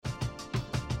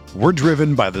We're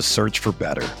driven by the search for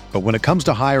better. But when it comes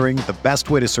to hiring, the best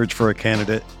way to search for a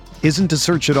candidate isn't to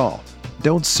search at all.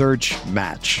 Don't search,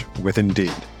 match with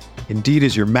Indeed. Indeed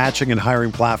is your matching and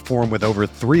hiring platform with over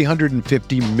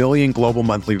 350 million global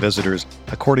monthly visitors,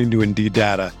 according to Indeed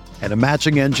data, and a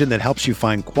matching engine that helps you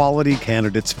find quality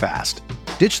candidates fast.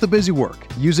 Ditch the busy work.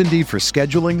 Use Indeed for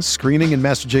scheduling, screening, and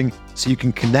messaging so you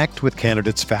can connect with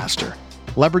candidates faster.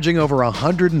 Leveraging over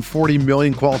 140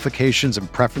 million qualifications and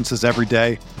preferences every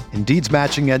day, Indeed's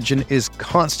matching engine is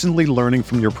constantly learning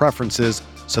from your preferences,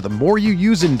 so the more you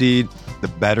use Indeed, the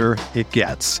better it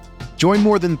gets. Join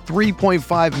more than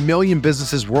 3.5 million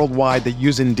businesses worldwide that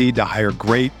use Indeed to hire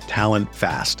great talent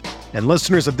fast. And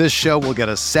listeners of this show will get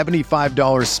a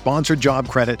 $75 sponsored job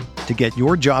credit to get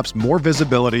your jobs more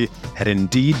visibility at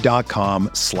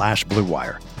Indeed.com/Blue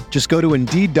Wire. Just go to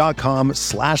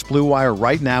Indeed.com/Blue Wire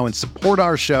right now and support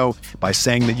our show by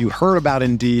saying that you heard about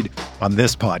Indeed on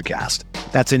this podcast.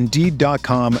 That's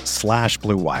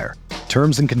Indeed.com/Blue Wire.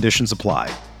 Terms and conditions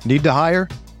apply. Need to hire?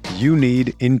 You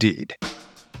need Indeed.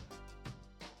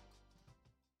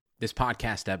 This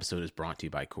podcast episode is brought to you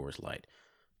by Coors Light.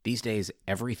 These days,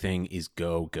 everything is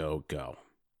go, go, go.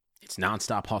 It's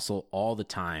nonstop hustle all the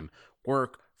time.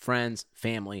 Work, friends,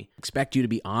 family. Expect you to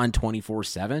be on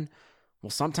 24/7? Well,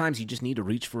 sometimes you just need to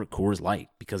reach for a Coors Light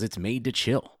because it's made to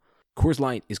chill. Coors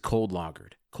Light is cold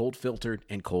lagered, cold filtered,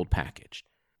 and cold packaged.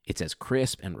 It's as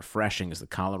crisp and refreshing as the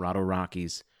Colorado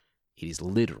Rockies. It is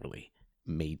literally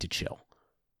made to chill.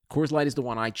 Coors Light is the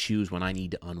one I choose when I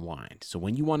need to unwind. So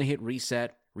when you want to hit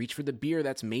reset, reach for the beer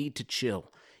that's made to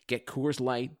chill. Get Coors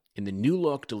Light in the new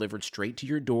look delivered straight to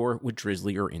your door with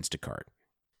Drizzly or Instacart.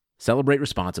 Celebrate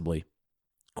responsibly.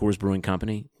 Coors Brewing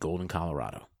Company, Golden,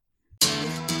 Colorado.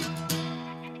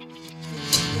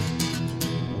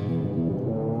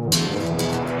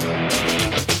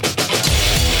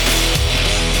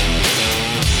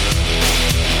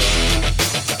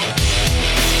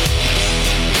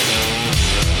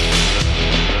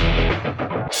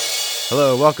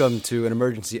 Hello, welcome to an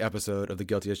emergency episode of the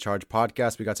Guilty as Charged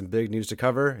podcast. We got some big news to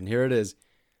cover, and here it is.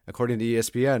 According to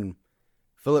ESPN,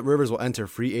 Phillip Rivers will enter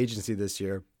free agency this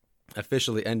year,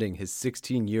 officially ending his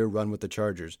 16-year run with the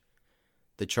Chargers.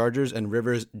 The Chargers and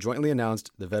Rivers jointly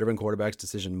announced the veteran quarterback's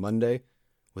decision Monday,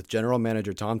 with general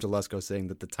manager Tom Telesco saying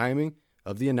that the timing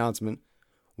of the announcement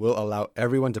will allow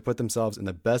everyone to put themselves in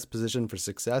the best position for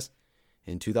success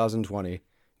in 2020.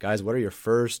 Guys, what are your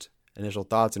first initial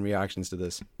thoughts and reactions to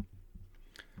this?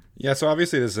 Yeah, so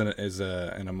obviously this is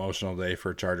an emotional day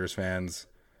for Chargers fans.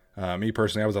 Me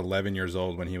personally, I was 11 years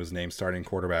old when he was named starting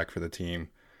quarterback for the team.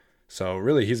 So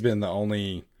really, he's been the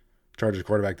only Chargers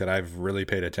quarterback that I've really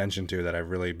paid attention to, that I've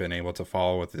really been able to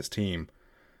follow with this team.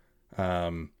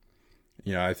 I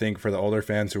think for the older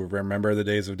fans who remember the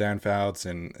days of Dan Fouts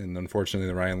and unfortunately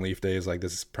the Ryan Leaf days, like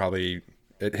this is probably,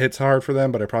 it hits hard for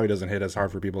them, but it probably doesn't hit as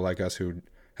hard for people like us who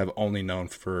have only known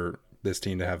for this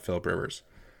team to have Phillip Rivers.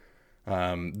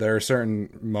 There are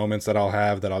certain moments that I'll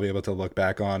have that I'll be able to look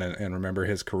back on and remember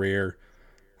his career,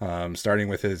 starting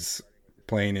with his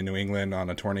playing in New England on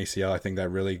a torn ACL. I think that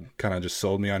really kind of just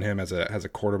sold me on him as a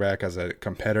quarterback, as a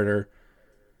competitor.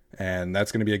 And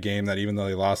that's going to be a game that even though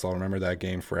they lost, I'll remember that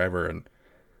game forever.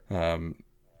 And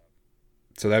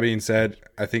so that being said,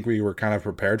 I think we were kind of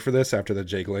prepared for this after the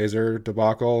Jay Glazer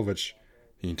debacle, which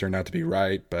he turned out to be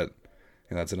right, but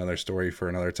that's another story for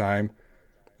another time.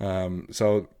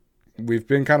 So we've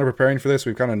been kind of preparing for this.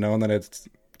 We've kind of known that it's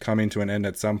coming to an end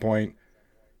at some point.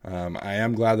 I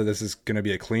am glad that this is going to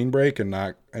be a clean break and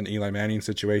not an Eli Manning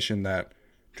situation that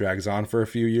drags on for a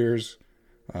few years.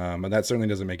 But that certainly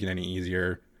doesn't make it any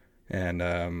easier. And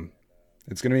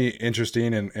it's going to be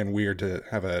interesting and weird to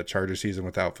have a Charger season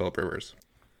without Phillip Rivers.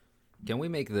 Can we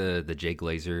make the Jay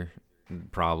Glazer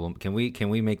problem? Can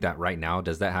we make that right now?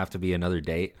 Does that have to be another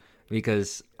date?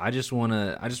 Because I just want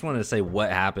to say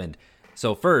what happened.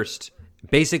 So first,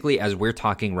 basically, as we're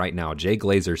talking right now, Jay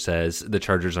Glazer says the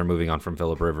Chargers are moving on from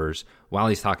Phillip Rivers while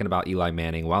he's talking about Eli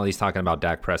Manning, while he's talking about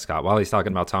Dak Prescott, while he's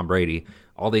talking about Tom Brady,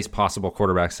 all these possible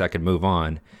quarterbacks that could move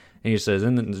on. And he says,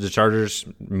 and the Chargers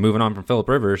moving on from Phillip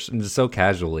Rivers, and just so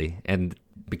casually, and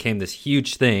became this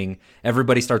huge thing.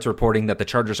 Everybody starts reporting that the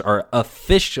Chargers are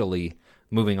officially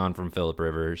moving on from Phillip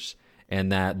Rivers and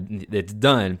that it's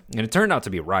done. And it turned out to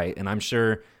be right. And I'm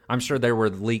sure there were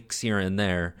leaks here and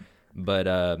there. But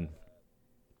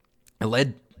it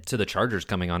led to the Chargers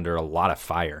coming under a lot of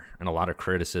fire and a lot of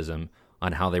criticism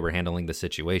on how they were handling the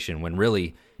situation, when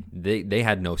really they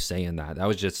had no say in that. That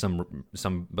was just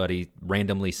somebody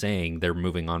randomly saying they're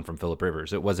moving on from Phillip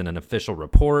Rivers. It wasn't an official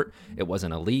report. It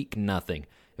wasn't a leak, nothing.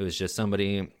 It was just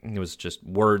somebody, it was just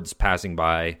words passing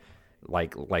by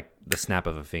like the snap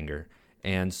of a finger.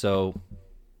 And so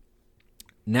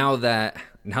now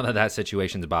that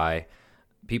situation's by,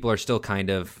 people are still kind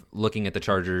of looking at the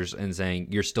Chargers and saying,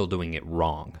 you're still doing it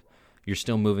wrong. You're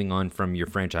still moving on from your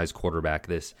franchise quarterback,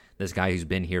 this guy who's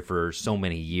been here for so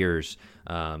many years.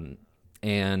 And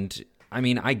I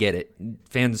mean, I get it.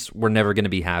 Fans were never going to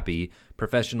be happy.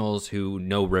 Professionals who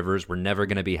know Rivers were never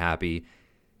going to be happy.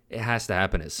 It has to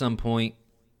happen at some point.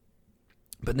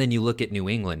 But then you look at New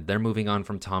England. They're moving on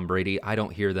from Tom Brady. I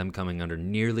don't hear them coming under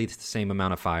nearly the same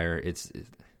amount of fire.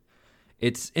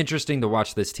 It's interesting to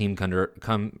watch this team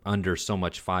come under so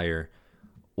much fire.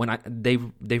 When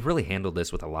they've really handled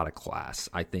this with a lot of class.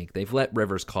 I think they've let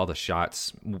Rivers call the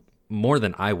shots more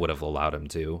than I would have allowed him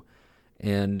to,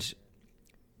 and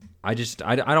I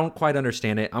don't quite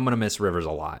understand it. I'm gonna miss Rivers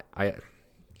a lot.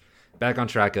 Back on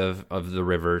track of the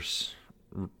Rivers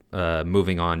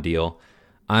moving on deal.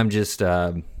 I'm just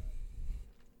I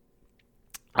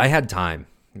had time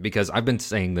because I've been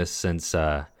saying this since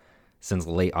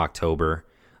late October,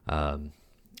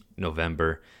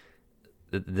 November.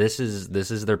 This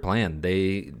is their plan.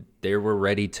 They were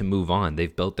ready to move on.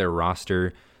 They've built their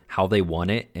roster how they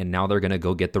want it, and now they're gonna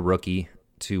go get the rookie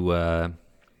to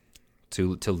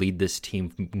lead this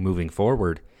team moving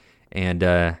forward.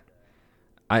 And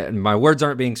my words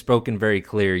aren't being spoken very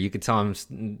clear. You could tell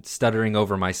I'm stuttering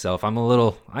over myself. I'm a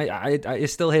little. It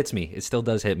still hits me. It still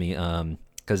does hit me.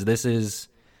 Because this is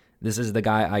the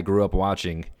guy I grew up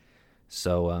watching.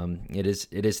 So it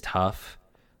is tough.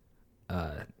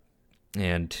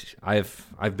 And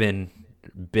I've been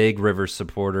big Rivers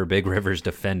supporter, big Rivers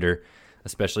defender,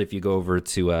 especially if you go over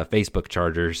to Facebook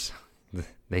Chargers.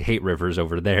 They hate Rivers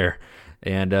over there,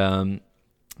 and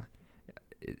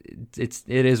it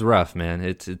is rough, man.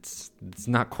 It's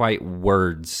not quite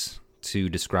words to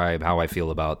describe how I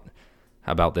feel about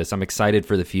this. I'm excited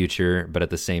for the future, but at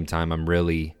the same time, I'm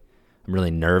really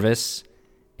nervous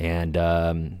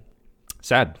and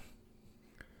sad.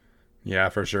 Yeah,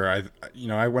 for sure.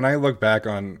 When I look back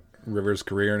on Rivers'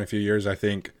 career in a few years, I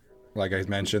think, like I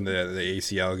mentioned, the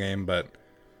ACL game, but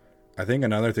I think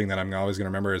another thing that I'm always going to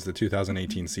remember is the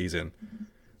 2018 season.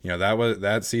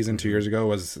 That season 2 years ago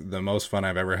was the most fun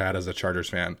I've ever had as a Chargers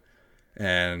fan.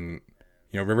 And,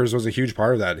 Rivers was a huge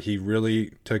part of that. He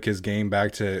really took his game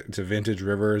back to vintage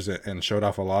Rivers and showed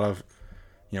off a lot of,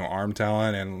 arm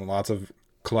talent and lots of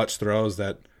clutch throws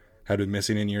that had been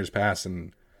missing in years past.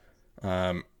 And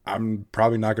I'm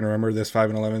probably not going to remember this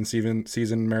 5-11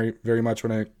 season very much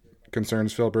when it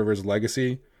concerns Philip Rivers'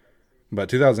 legacy. But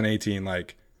 2018,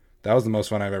 that was the most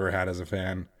fun I've ever had as a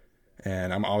fan.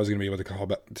 And I'm always going to be able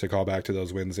to call back to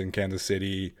those wins in Kansas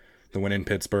City, the win in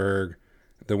Pittsburgh,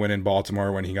 the win in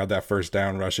Baltimore when he got that first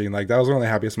down rushing. That was one of the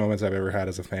happiest moments I've ever had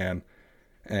as a fan.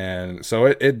 And so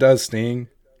it does sting.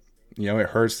 It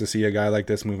hurts to see a guy like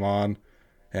this move on.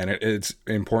 And it's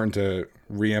important to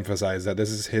reemphasize that this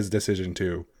is his decision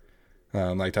too.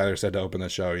 Like Tyler said to open the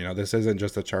show, this isn't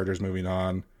just the Chargers moving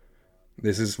on.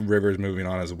 This is Rivers moving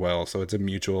on as well. So it's a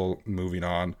mutual moving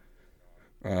on.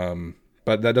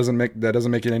 But that doesn't make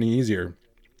it any easier.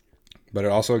 But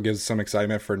it also gives some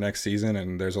excitement for next season,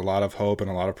 and there's a lot of hope and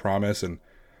a lot of promise, and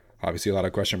obviously a lot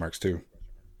of question marks too.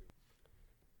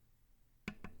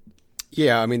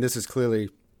 Yeah, I mean, this is clearly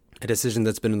a decision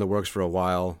that's been in the works for a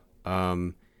while.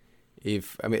 At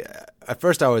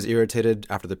first I was irritated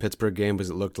after the Pittsburgh game because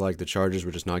it looked like the Chargers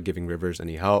were just not giving Rivers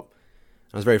any help.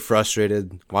 I was very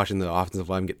frustrated watching the offensive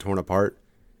line get torn apart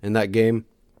in that game.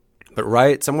 But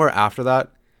right somewhere after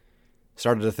that,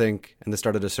 started to think, and this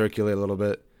started to circulate a little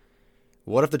bit,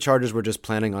 what if the Chargers were just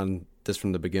planning on this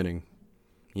from the beginning?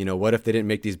 What if they didn't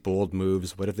make these bold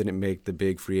moves? What if they didn't make the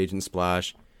big free agent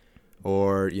splash?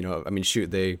 Or,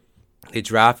 they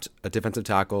draft a defensive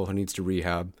tackle who needs to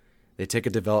rehab. They take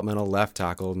a developmental left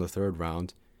tackle in the third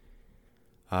round.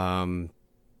 And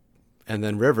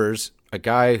then Rivers, a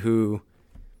guy who...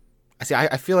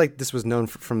 I feel like this was known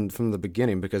from the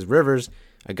beginning because Rivers,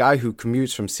 a guy who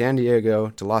commutes from San Diego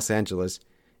to Los Angeles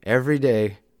every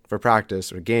day for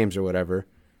practice or games or whatever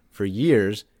for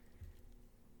years,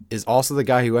 is also the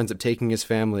guy who ends up taking his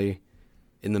family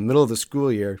in the middle of the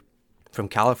school year from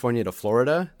California to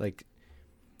Florida. That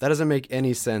doesn't make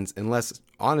any sense unless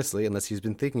he's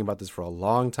been thinking about this for a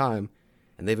long time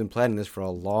and they've been planning this for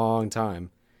a long time.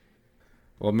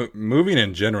 Well, moving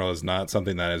in general is not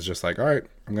something that is just all right,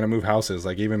 I'm going to move houses.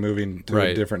 Even moving to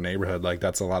a different neighborhood,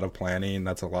 that's a lot of planning.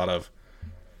 That's a lot of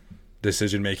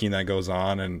decision making that goes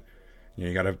on. And,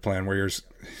 you got to plan where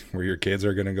your kids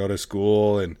are going to go to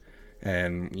school. And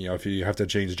if you have to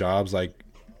change jobs,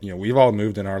 we've all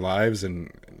moved in our lives. And,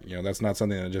 that's not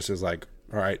something that just is all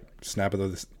right, snap of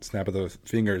the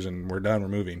fingers and we're done, we're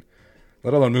moving.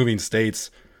 Let alone moving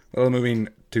states moving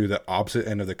to the opposite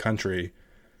end of the country.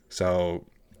 So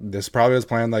this probably was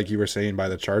planned, like you were saying, by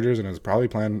the Chargers, and it was probably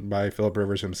planned by Philip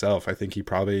Rivers himself. I think he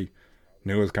probably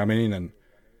knew it was coming, and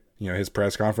his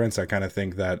press conference, I kind of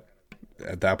think that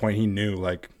at that point he knew,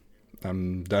 like,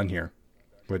 I'm done here,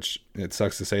 which it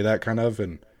sucks to say that kind of,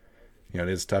 and it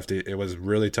is tough it was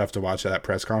really tough to watch that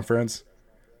press conference,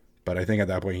 but I think at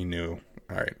that point he knew,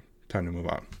 all right, time to move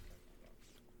on.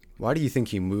 Why do you think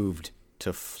he moved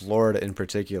to Florida in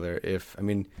particular?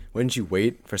 Wouldn't you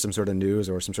wait for some sort of news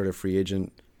or some sort of free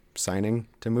agent signing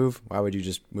to move? Why would you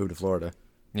just move to Florida?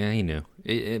 Yeah, he knew.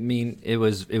 It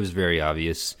was very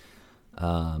obvious.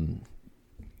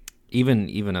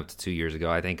 Even up to 2 years ago,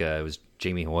 I think it was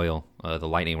Jamie Hoyle, the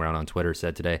lightning round on Twitter,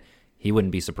 said today he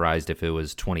wouldn't be surprised if it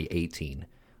was 2018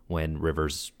 when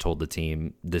Rivers told the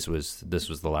team this was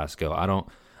the last go. I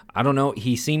don't know.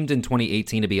 He seemed in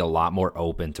 2018 to be a lot more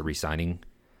open to re-signing.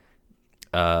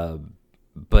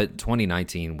 But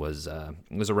 2019 was a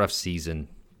rough season.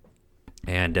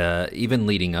 And even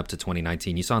leading up to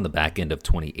 2019, you saw in the back end of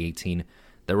 2018,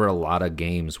 there were a lot of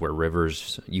games where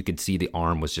Rivers, you could see the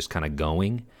arm was just kind of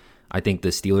going. I think the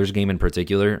Steelers game in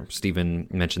particular, Steven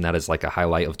mentioned that as like a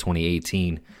highlight of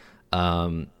 2018.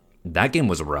 That game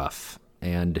was rough,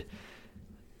 and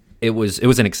it was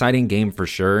an exciting game for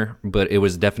sure, but it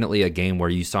was definitely a game where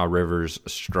you saw Rivers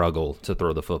struggle to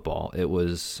throw the football.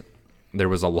 There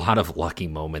was a lot of lucky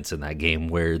moments in that game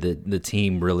where the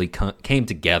team really came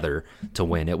together to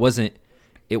win. It wasn't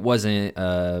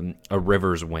a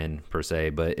Rivers win per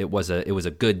se, but it was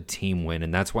a good team win,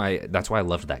 and that's why I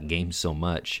loved that game so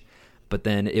much. But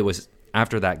then it was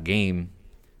after that game,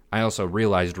 I also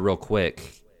realized real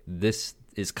quick, this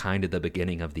is kind of the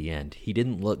beginning of the end. He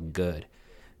didn't look good,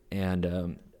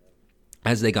 and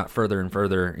as they got further and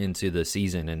further into the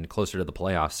season and closer to the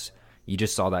playoffs, you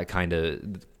just saw that kind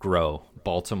of grow.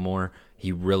 Baltimore,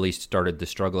 he really started to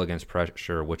struggle against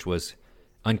pressure, which was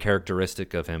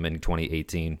uncharacteristic of him in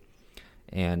 2018.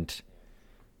 And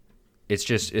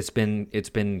it's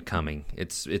been coming.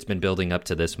 It's been building up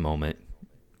to this moment.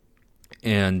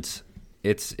 And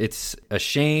it's a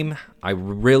shame. I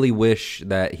really wish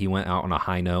that he went out on a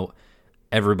high note.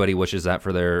 Everybody wishes that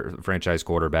for their franchise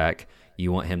quarterback.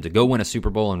 You want him to go win a Super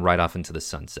Bowl and ride off into the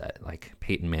sunset, like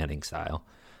Peyton Manning style.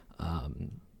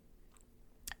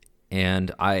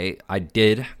 And I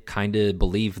did kind of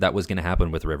believe that was going to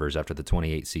happen with Rivers after the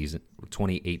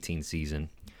 2018 season.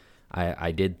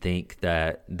 I did think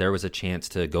that there was a chance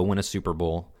to go win a Super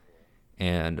Bowl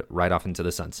and ride off into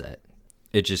the sunset.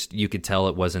 It just, you could tell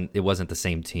it wasn't the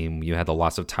same team. You had the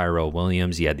loss of Tyrell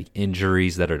Williams. You had the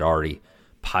injuries that had already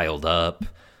piled up.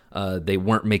 They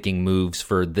weren't making moves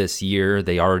for this year.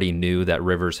 They already knew that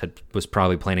Rivers was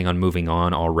probably planning on moving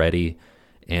on already.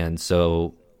 And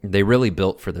so they really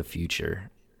built for the future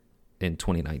in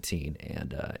 2019.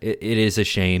 And it is a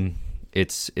shame.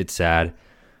 It's sad.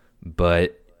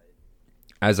 But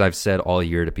as I've said all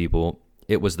year to people,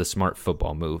 it was the smart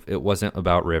football move. It wasn't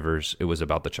about Rivers. It was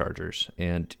about the Chargers.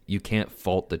 And you can't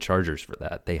fault the Chargers for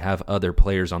that. They have other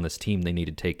players on this team they need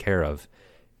to take care of.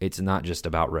 It's not just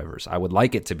about Rivers. I would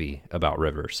like it to be about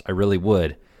Rivers. I really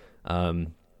would.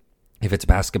 If it's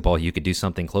basketball, you could do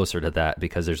something closer to that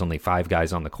because there's only 5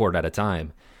 guys on the court at a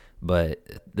time. But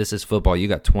this is football. You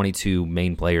got 22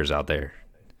 main players out there.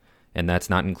 And that's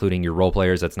not including your role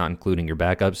players. That's not including your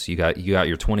backups. You got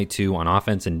your 22 on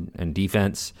offense and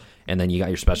defense, and then you got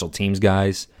your special teams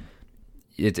guys.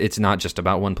 It's not just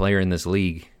about one player in this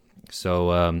league.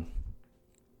 So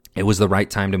it was the right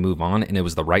time to move on, and it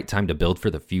was the right time to build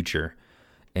for the future.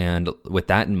 And with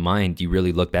that in mind, you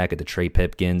really look back at the Trey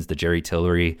Pipkins, the Jerry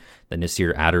Tillery, the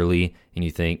Nasir Adderley, and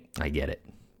you think, I get it.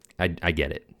 I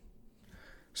get it.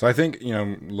 So I think,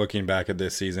 looking back at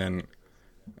this season,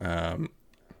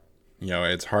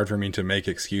 it's hard for me to make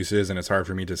excuses, and it's hard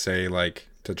for me to say,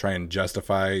 to try and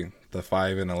justify the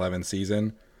 5-11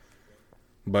 season.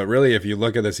 But really, if you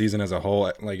look at the season as a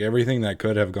whole, everything that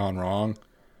could have gone wrong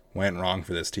went wrong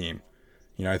for this team.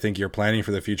 I think you're planning for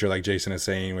the future, like Jason is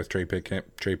saying, with Trey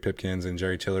Pipkins and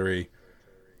Jerry Tillery.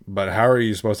 But how are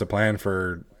you supposed to plan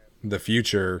for the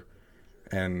future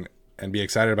and be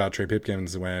excited about Trey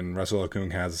Pipkins when Russell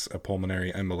Okung has a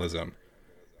pulmonary embolism?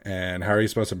 And how are you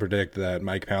supposed to predict that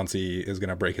Mike Pouncey is going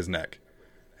to break his neck?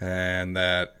 And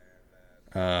that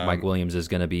Mike Williams is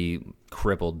going to be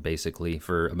crippled, basically,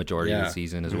 for a majority of the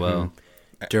season as well.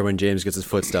 Derwin James gets his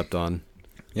foot stepped on.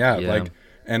 Yeah.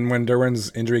 And when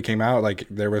Derwin's injury came out,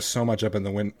 there was so much up in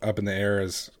the air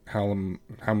as how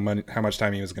much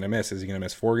time he was going to miss. Is he going to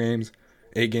miss 4 games,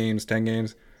 8 games, 10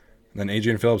 games? And then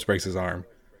Adrian Phillips breaks his arm,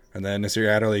 and then Nasir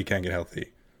Adderley can't get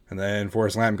healthy, and then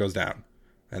Forrest Lamp goes down,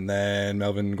 and then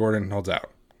Melvin Gordon holds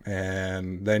out,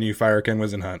 and then you fire Ken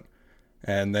Whisenhunt,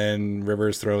 and then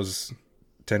Rivers throws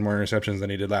 10 more interceptions than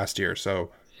he did last year.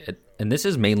 So, and this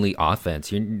is mainly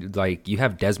offense. You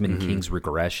have Desmond King's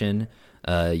regression.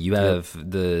 You have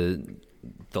the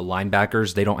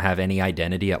linebackers. They don't have any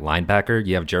identity at linebacker.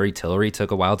 You have Jerry Tillery,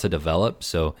 took a while to develop,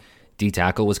 so D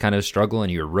tackle was kind of struggling.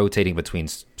 You're rotating between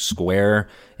Square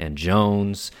and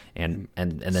Jones and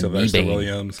then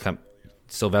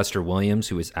Sylvester Williams,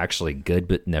 who is actually good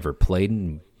but never played,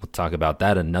 and we'll talk about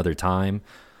that another time.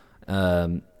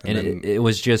 It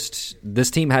was just,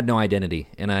 this team had no identity,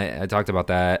 and I talked about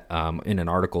that in an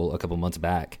article a couple months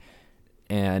back.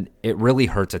 And it really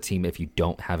hurts a team if you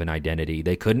don't have an identity.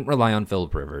 They couldn't rely on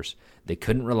Phillip Rivers. They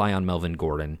couldn't rely on Melvin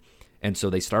Gordon. And so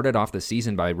they started off the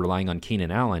season by relying on Keenan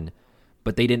Allen,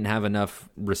 but they didn't have enough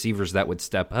receivers that would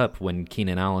step up when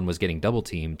Keenan Allen was getting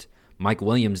double-teamed. Mike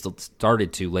Williams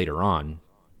started to later on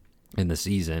in the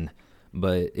season,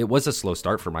 but it was a slow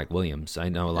start for Mike Williams. I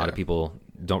know a lot of people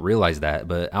don't realize that,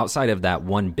 but outside of that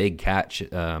one big catch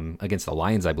against the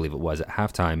Lions, I believe it was, at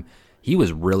halftime, he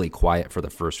was really quiet for the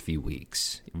first few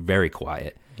weeks. Very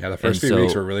quiet. Yeah, the first few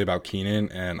weeks were really about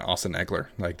Keenan and Austin Eckler.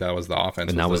 Like, that was the offense.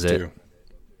 And that was it.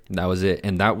 That was it.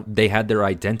 And that they had their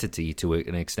identity to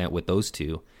an extent with those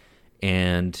two.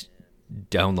 And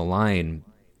down the line,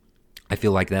 I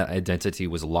feel like that identity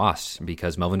was lost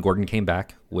because Melvin Gordon came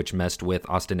back, which messed with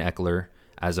Austin Eckler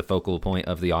as a focal point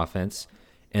of the offense.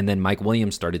 And then Mike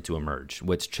Williams started to emerge,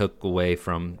 which took away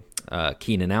from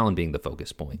Keenan Allen being the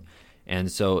focus point. And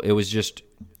so it was just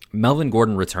Melvin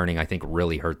Gordon returning, I think,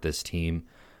 really hurt this team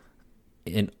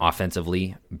in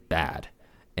offensively bad.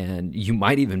 And you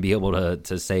might even be able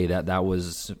to say that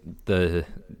was the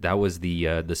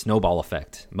snowball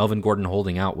effect. Melvin Gordon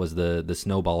holding out was the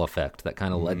snowball effect that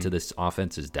kind of led to this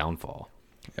offense's downfall.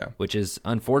 Yeah, which is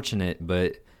unfortunate,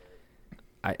 but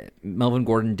Melvin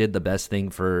Gordon did the best thing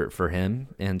for him,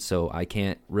 and so I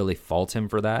can't really fault him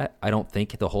for that. I don't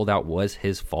think the holdout was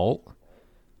his fault.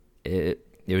 It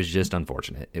was just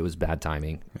unfortunate. It was bad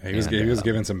timing. Yeah, he was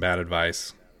given some bad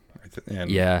advice.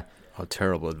 Oh,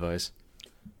 terrible advice.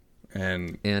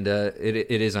 And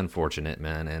it is unfortunate,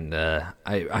 man. And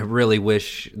I really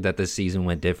wish that this season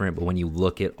went different. But when you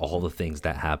look at all the things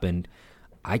that happened,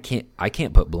 I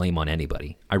can't put blame on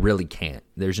anybody. I really can't.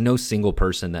 There's no single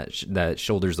person that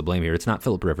shoulders the blame here. It's not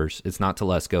Phillip Rivers. It's not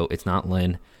Telesco. It's not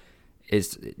Lynn.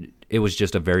 It was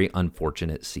just a very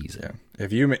unfortunate season. Yeah.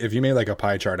 If you made like a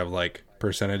pie chart of like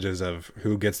percentages of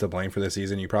who gets the blame for this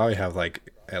season, you probably have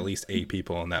like at least 8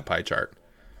 people in that pie chart.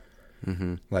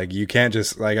 Mm-hmm. Like, you can't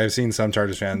just, like, I've seen some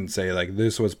Chargers fans say like,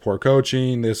 this was poor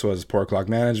coaching, this was poor clock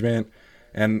management,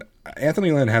 and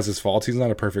Anthony Lynn has his faults. He's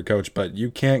not a perfect coach, but you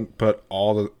can't put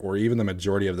or even the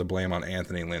majority of the blame on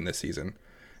Anthony Lynn this season,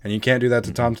 and you can't do that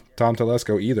to Tom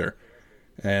Telesco either.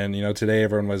 And today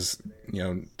everyone was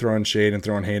throwing shade and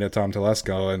throwing hate at Tom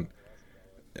Telesco,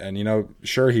 and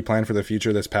sure, he planned for the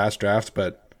future this past draft,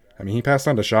 but I mean, he passed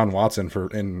on to Deshaun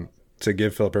Watson to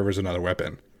give Phillip Rivers another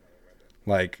weapon.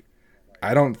 Like,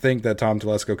 I don't think that Tom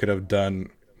Telesco could have done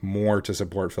more to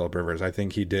support Phillip Rivers. I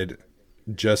think he did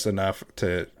just enough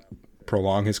to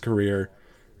prolong his career,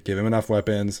 give him enough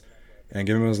weapons, and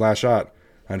give him his last shot.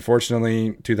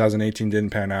 Unfortunately, 2018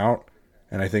 didn't pan out,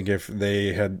 and I think if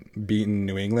they had beaten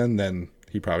New England, then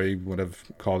he probably would have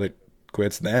called it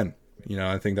quits then.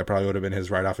 I think that probably would have been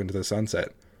his ride off into the sunset.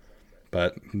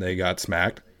 But they got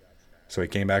smacked, so he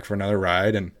came back for another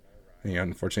ride, and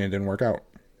unfortunately it didn't work out.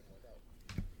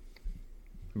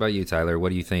 What about you, Tyler? What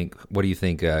do you think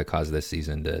caused this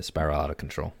season to spiral out of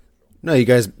control? No, you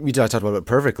talked about it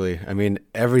perfectly. I mean,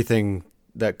 everything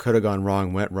that could have gone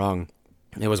wrong went wrong.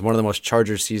 It was one of the most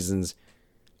Chargers seasons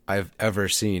I've ever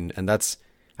seen, and that's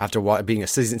after being a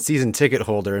season ticket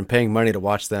holder and paying money to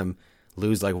watch them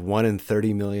lose like 1 in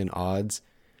 30 million odds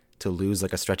to lose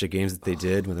like a stretch of games that they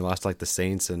did when they lost like the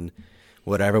Saints and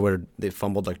whatever, where they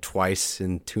fumbled like twice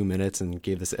in 2 minutes and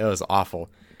gave this. It was awful.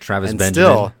 Travis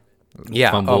Benjamin.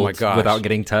 Yeah. Oh my gosh. Without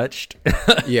getting touched.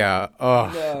 Yeah. Oh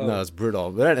no, it's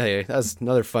brutal. But anyway, that's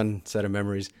another fun set of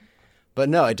memories. But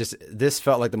no, this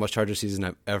felt like the most Chargers season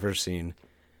I've ever seen.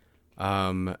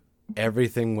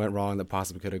 Everything went wrong that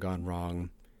possibly could have gone wrong,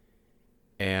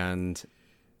 and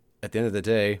at the end of the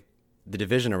day, the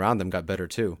division around them got better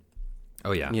too.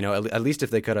 Oh yeah. At least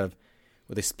if they could have,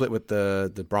 they split with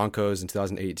the Broncos in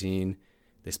 2018,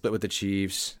 they split with the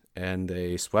Chiefs, and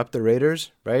they swept the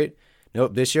Raiders, right?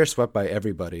 Nope, this year swept by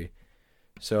everybody.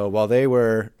 So while they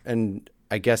were, and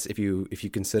I guess if you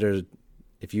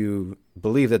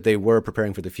believe that they were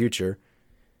preparing for the future,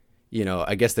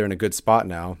 I guess they're in a good spot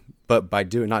now. But by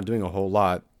not doing a whole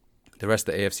lot, the rest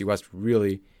of the AFC West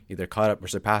really either caught up or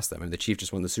surpassed them. And the Chiefs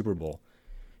just won the Super Bowl.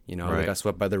 They Right. got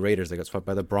swept by the Raiders. They got swept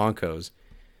by the Broncos.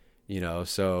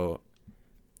 So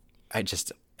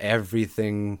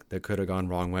everything that could have gone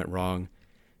wrong went wrong.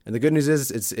 And the good news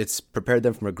is it's prepared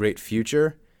them for a great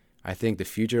future. I think the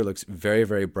future looks very,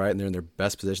 very bright, and they're in their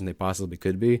best position they possibly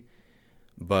could be.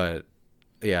 But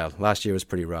yeah, last year was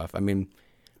pretty rough. I mean,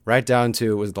 right down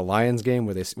to, was the Lions game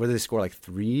where they score like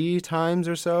 3 times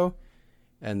or so,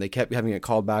 and they kept having it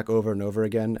called back over and over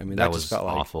again. I mean, that was just felt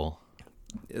awful.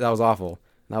 That was awful.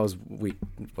 That was week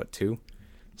 2.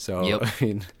 So Yep. I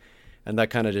mean, and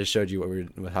that kind of just showed you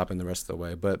what happened the rest of the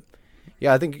way. But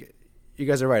yeah, I think you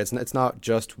guys are right. It's not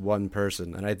just one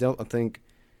person, and I don't think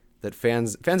that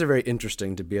fans are very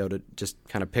interesting to be able to just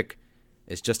kind of pick.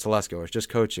 It's just Telesco, or it's just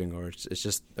coaching, or it's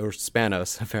just or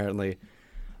Spanos. Apparently,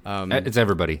 It's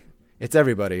everybody. it's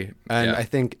everybody. And Yeah. I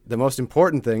think the most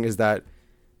important thing is that,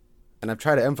 and I've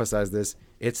tried to emphasize this,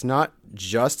 it's not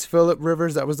just Phillip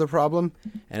Rivers that was the problem,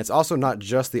 and it's also not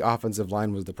just the offensive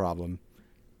line was the problem.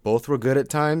 Both were good at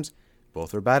times,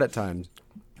 both were bad at times.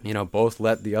 Both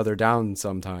let the other down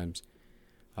sometimes.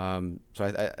 So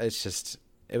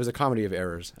it was a comedy of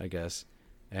errors, I guess.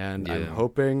 And I'm Yeah.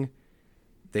 hoping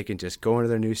they can just go into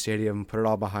their new stadium, put it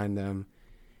all behind them,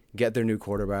 get their new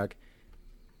quarterback.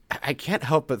 I can't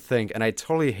help but think, and I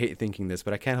totally hate thinking this,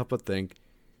 but I can't help but think,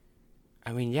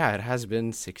 I mean, yeah, it has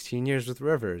been 16 years with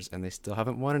Rivers, and they still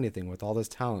haven't won anything with all this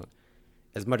talent.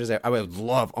 As much as I would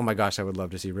love, oh my gosh, I would love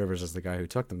to see Rivers as the guy who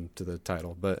took them to the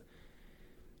title. But,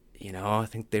 I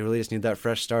think they really just need that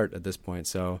fresh start at this point.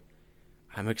 So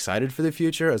I'm excited for the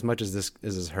future as much as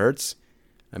this hurts.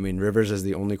 I mean, Rivers is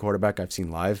the only quarterback I've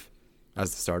seen live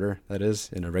as the starter, that is,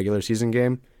 in a regular season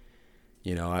game.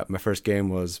 My first game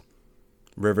was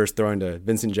Rivers throwing to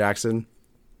Vincent Jackson.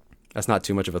 That's not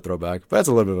too much of a throwback, but that's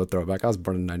a little bit of a throwback. I was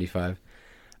born in 95.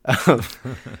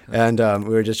 And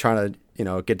we were just trying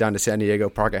to, get down to San Diego,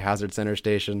 park at Hazard Center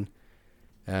Station.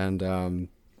 And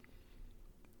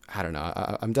I don't know.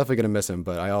 I'm definitely going to miss him,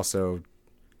 but I also,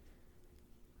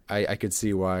 I could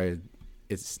see why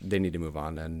they need to move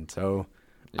on. And so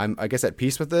I'm, I guess, at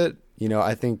peace with it.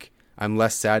 I think I'm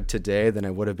less sad today than I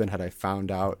would have been had I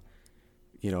found out,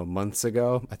 months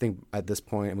ago. I think at this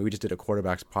point, we just did a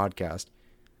quarterbacks podcast.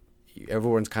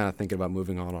 Everyone's kind of thinking about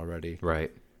moving on already.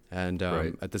 Right. And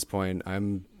Right. at this point,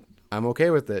 I'm okay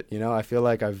with it. I feel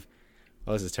like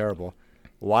this is terrible,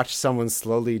 watched someone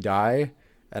slowly die,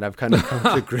 and I've kind of come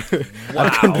to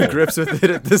grips with it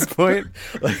at this point.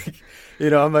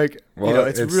 I'm like, Well,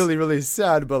 it's really, really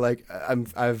sad, but like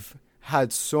I've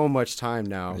had so much time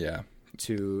now Yeah.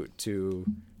 to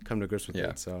come to grips with Yeah.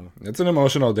 it. So It's an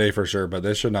emotional day for sure, but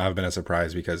this should not have been a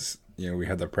surprise because, we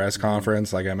had the press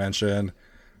conference, like I mentioned,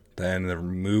 then the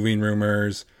moving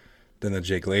rumors, then the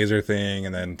Jake Glazer thing,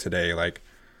 and then today,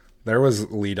 there was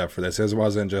lead up for this. It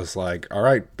wasn't just like, all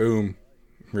right, boom,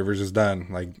 Rivers is done.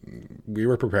 We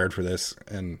were prepared for this,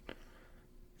 and,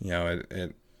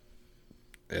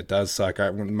 it does suck.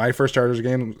 My first Chargers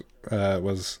game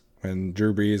was when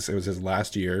Drew Brees, it was his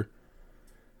last year.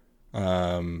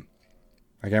 I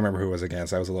can't remember who it was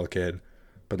against. I was a little kid.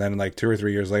 But then 2 or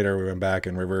 3 years later, we went back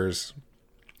and Rivers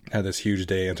had this huge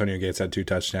day. Antonio Gates had 2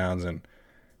 touchdowns. And,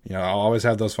 I'll always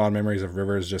have those fond memories of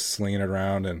Rivers just slinging it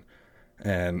around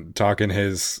and talking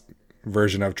his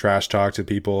version of trash talk to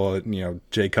people.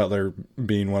 Jay Cutler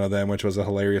being one of them, which was a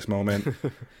hilarious moment.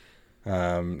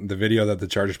 The video that the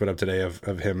Chargers put up today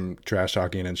of him trash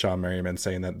talking and Sean Merriman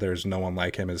saying that there's no one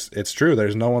like him it's true.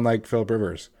 There's no one like Phillip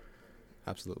Rivers.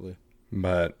 absolutely.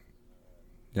 But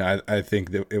yeah, I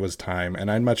think that it was time, and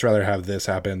I'd much rather have this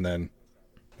happen than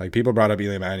people brought up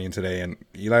Eli Manning today, and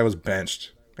Eli was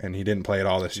benched and he didn't play at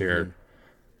all this year.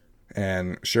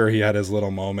 And sure, he had his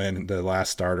little moment, the last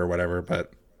start or whatever,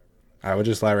 but I would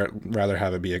just rather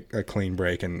have it be a clean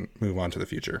break and move on to the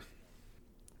future.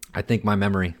 I think my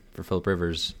memory for Phillip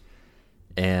Rivers,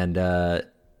 and you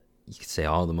could say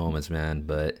all the moments, man,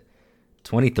 but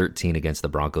 2013 against the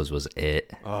Broncos was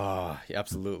it. Oh, yeah,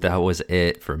 absolutely. That was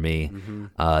it for me.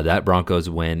 That Broncos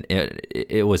win,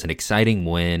 it was an exciting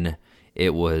win.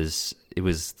 It was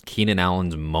Keenan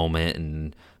Allen's moment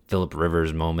and Phillip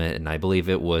Rivers' moment, and I believe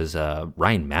it was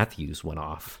Ryan Matthews went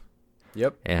off.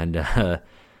 Yep. And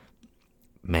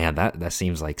man, that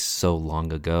seems like so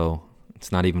long ago.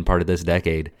 It's not even part of this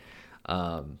decade.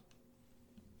 And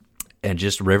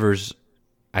just Rivers,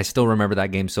 I still remember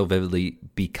that game so vividly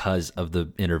because of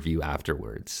the interview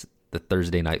afterwards. The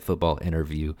Thursday Night Football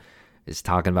interview is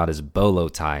talking about his bolo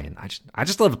tie, and I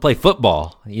just love to play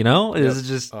football. It was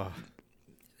just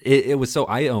it was so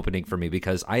eye opening for me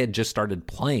because I had just started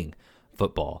playing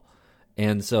football,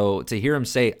 and so to hear him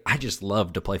say, "I just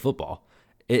love to play football,"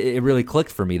 it really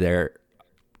clicked for me there.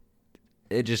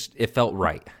 it felt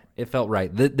right. It felt right.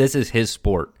 This is his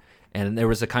sport. And there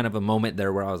was a kind of a moment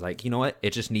there where I was like, you know what?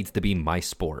 It just needs to be my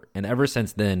sport. And ever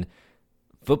since then,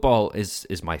 football is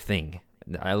my thing.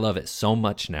 I love it so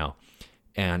much now.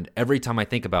 And every time I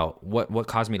think about what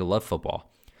caused me to love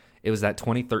football, it was that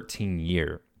 2013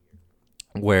 year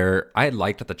where I had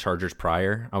liked the Chargers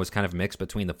prior. I was kind of mixed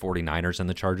between the 49ers and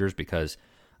the Chargers because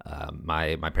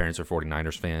my parents are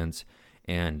 49ers fans,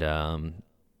 and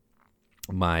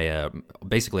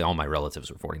basically all my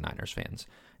relatives were 49ers fans.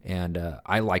 And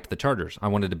I liked the Chargers. I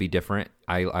wanted to be different.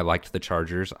 I liked the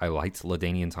Chargers. I liked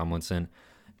LaDainian Tomlinson.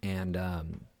 And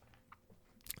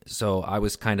so I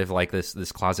was kind of like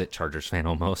this closet Chargers fan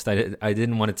almost. I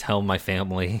didn't want to tell my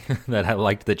family that I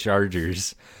liked the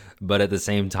Chargers, but at the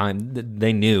same time,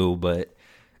 they knew. But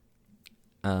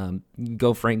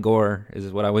go Frank Gore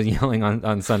is what I was yelling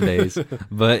on Sundays.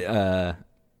 But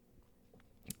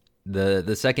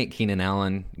the second Keenan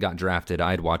Allen got drafted, I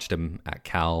had watched him at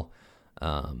Cal.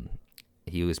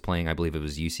 He was playing, I believe it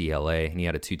was UCLA, and he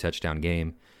had a 2-touchdown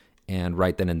game. And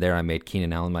right then and there, I made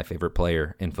Keenan Allen my favorite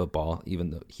player in football,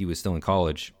 even though he was still in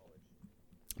college.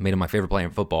 Made him my favorite player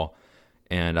in football.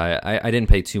 And I didn't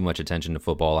pay too much attention to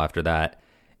football after that.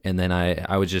 And then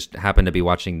I was just happened to be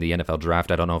watching the NFL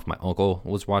draft. I don't know if my uncle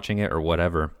was watching it or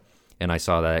whatever. And I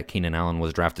saw that Keenan Allen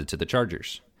was drafted to the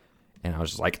Chargers. And I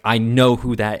was just like, I know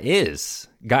who that is.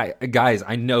 Guys,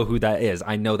 I know who that is.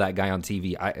 I know that guy on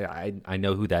TV. I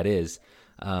know who that is.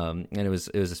 And it was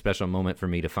a special moment for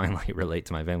me to finally relate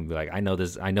to my family. Be like, I know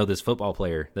this football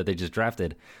player that they just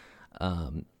drafted.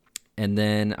 And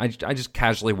then I just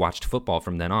casually watched football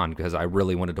from then on because I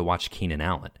really wanted to watch Keenan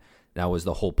Allen. That was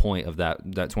the whole point of that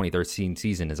 2013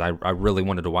 season is I really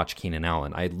wanted to watch Keenan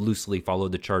Allen. I loosely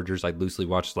followed the Chargers. I loosely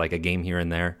watched like a game here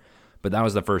and there. But that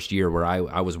was the first year where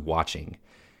I was watching.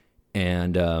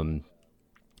 And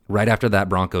right after that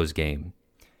Broncos game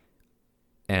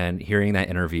and hearing that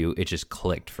interview, it just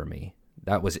clicked for me.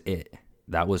 That was it.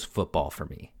 That was football for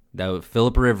me. That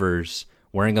Phillip Rivers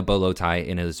wearing a bolo tie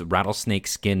in his rattlesnake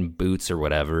skin boots or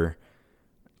whatever,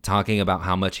 talking about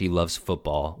how much he loves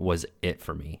football was it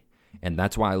for me. And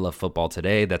that's why I love football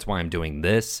today. That's why I'm doing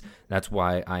this. That's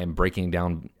why I am breaking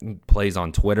down plays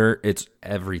on Twitter. It's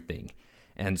everything.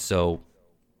 And so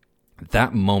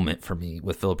that moment for me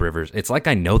with Phillip Rivers, it's like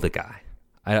I know the guy.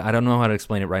 I don't know how to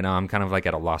explain it right now. I'm kind of like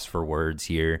at a loss for words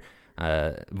here.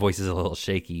 Voice is a little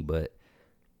shaky, but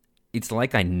it's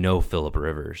like I know Phillip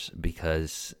Rivers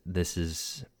because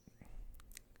he's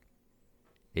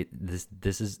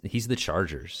the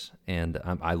Chargers, and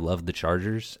I love the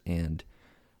Chargers, and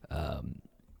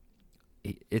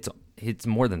it's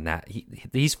more than that.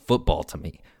 He's football to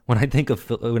me. When I think of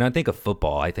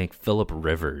football, I think Phillip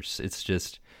Rivers. It's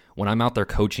just when I'm out there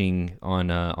coaching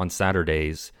on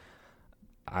Saturdays,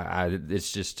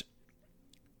 it's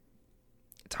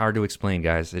hard to explain,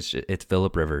 guys. It's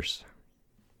Phillip Rivers.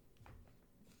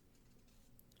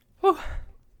 Whew.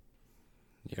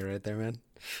 You're right there, man.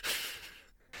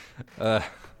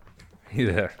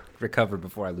 Yeah, recover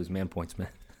before I lose man points, man.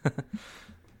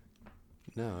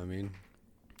 No, I mean,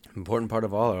 important part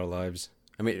of all our lives.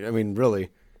 I mean, really,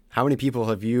 how many people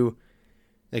have you,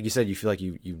 like you said, you feel like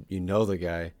you know the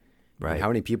guy, right? And how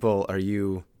many people are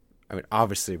you? I mean,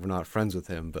 obviously we're not friends with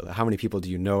him, but how many people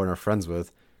do you know and are friends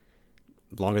with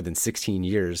longer than 16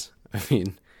 years? I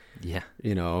mean, yeah,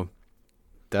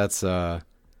 that's a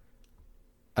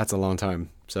long time.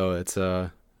 So it's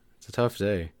a tough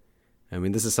day. I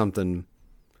mean, this is something,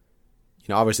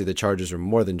 obviously the Chargers are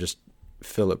more than just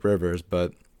Phillip Rivers,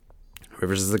 but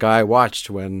Rivers is the guy I watched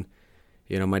when,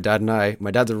 my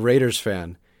dad's a Raiders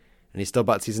fan, and he still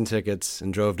bought season tickets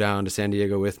and drove down to San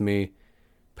Diego with me,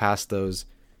 past those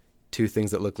two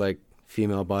things that look like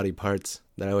female body parts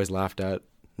that I always laughed at,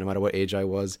 no matter what age I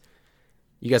was.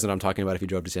 You guys know what I'm talking about if you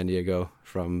drove to San Diego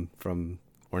from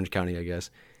Orange County, I guess.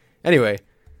 Anyway,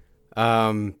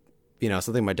 something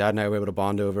my dad and I were able to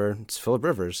bond over. It's Phillip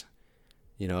Rivers.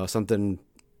 Something.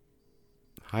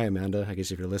 Hi, Amanda. I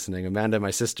guess if you're listening, Amanda,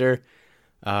 my sister.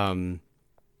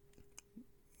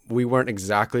 We weren't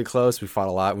exactly close. We fought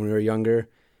a lot when we were younger,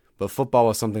 but football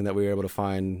was something that we were able to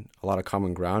find a lot of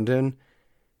common ground in.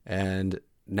 And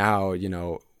now,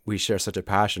 we share such a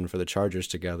passion for the Chargers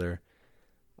together.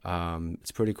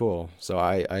 It's pretty cool. So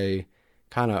I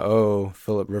kind of owe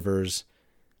Phillip Rivers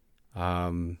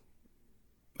a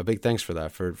big thanks for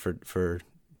that, for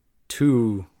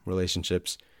two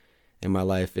relationships in my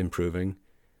life improving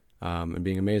and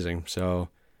being amazing. So,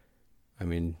 I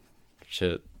mean,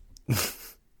 shit.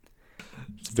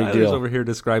 big Tyler's deal. over here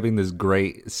describing this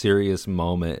great, serious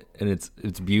moment, and it's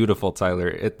beautiful,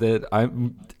 Tyler.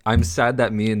 I'm sad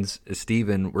that me and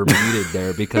Steven were muted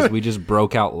there because we just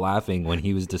broke out laughing when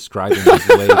he was describing his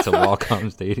way to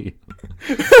Qualcomm Stadium.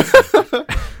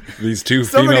 These two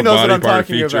Somebody female knows what body I'm part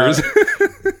talking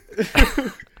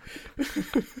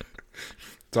features.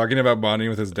 Talking about bonding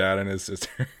with his dad and his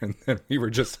sister, and then we were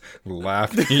just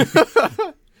laughing.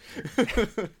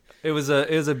 It was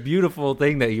a beautiful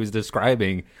thing that he was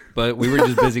describing, but we were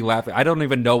just busy laughing. I don't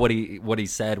even know what he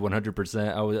said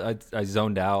 100%. I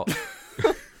zoned out.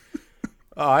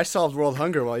 Oh, I solved world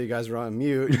hunger while you guys were on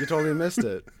mute. You totally missed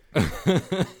it.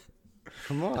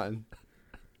 Come on.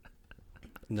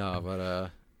 No,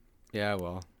 but yeah,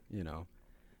 well,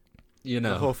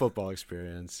 the whole football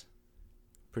experience,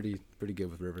 pretty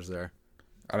good with Rivers there.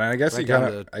 I mean, I guess Right we down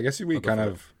kind of, to- I guess we I'll go kind for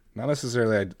of, not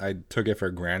necessarily. I took it for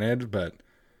granted, but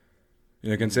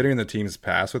considering the team's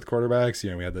past with quarterbacks,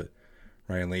 we had the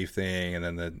Ryan Leaf thing, and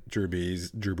then the Drew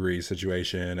Brees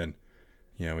situation, and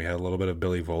we had a little bit of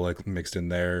Billy Volek mixed in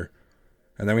there,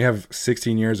 and then we have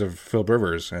 16 years of Philip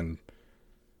Rivers, and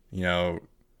I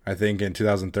think in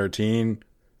 2013,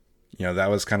 that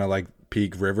was kind of like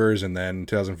peak Rivers, and then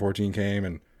 2014 came,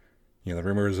 and the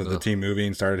rumors of the team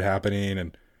moving started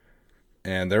happening,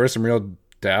 and there was some real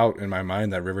doubt in my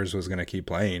mind that Rivers was going to keep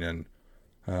playing, and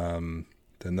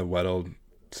then the Weddle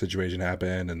situation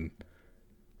happened, and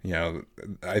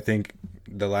I think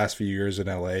the last few years in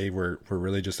LA were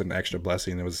really just an extra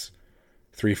blessing. It was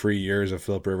 3 free years of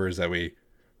Philip Rivers that we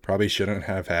probably shouldn't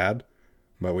have had,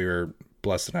 but we were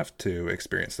blessed enough to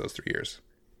experience those 3 years.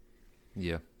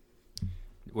 Yeah.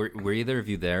 Were either of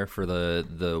you there for the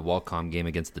Qualcomm game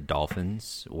against the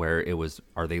Dolphins, where it was,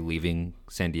 are they leaving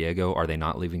San Diego? Are they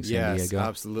not leaving San Yes, Diego?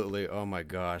 absolutely. Oh my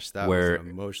gosh, that Where- was an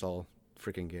emotional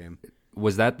freaking game.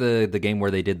 Was that the game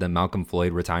where they did the Malcolm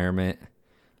Floyd retirement?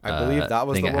 I believe that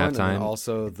was thing the at one, and then halftime?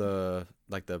 also the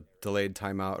delayed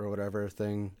timeout or whatever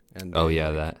thing. And Oh they,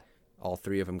 yeah, that. all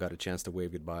three of them got a chance to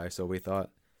wave goodbye. So we thought,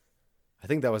 I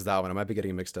think that was that one. I might be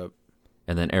getting mixed up.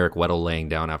 And then Eric Weddle laying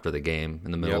down after the game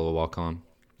in the middle of Qualcomm.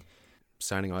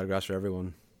 Signing autographs for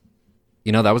everyone.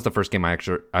 That was the first game I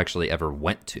actually ever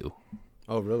went to.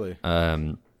 Oh, really?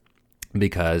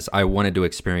 Because I wanted to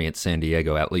experience San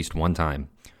Diego at least one time.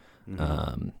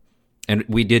 And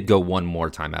we did go one more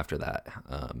time after that.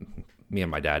 Me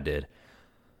and my dad did.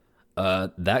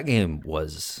 That game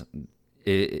was,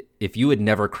 if you had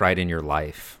never cried in your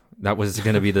life, that was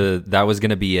going to be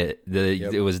it.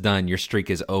 It was done. Your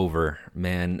streak is over,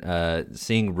 man.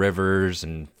 Seeing Rivers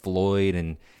and Floyd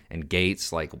and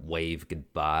Gates wave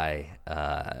goodbye,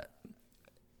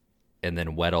 and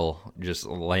then Weddle just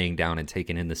laying down and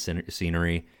taking in the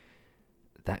scenery.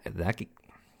 That's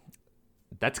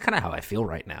kind of how I feel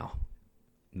right now.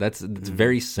 It's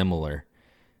very similar.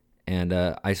 And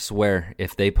I swear,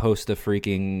 if they post a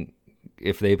tribute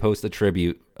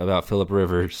about Philip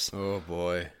Rivers, Oh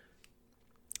boy.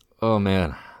 oh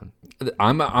man,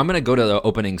 I'm gonna go to the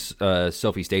opening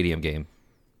Sophie Stadium game.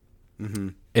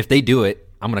 If they do it,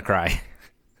 I'm gonna cry.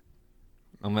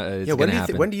 It's Yeah. gonna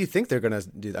happen. When do you think they're gonna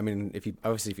do? I mean, if he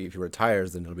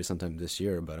retires, then it'll be sometime this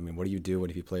year. But I mean, what do you do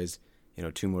if he plays,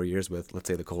 2 more years with, let's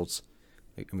say, the Colts?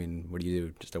 I mean, what do you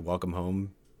do? Just a welcome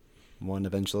home one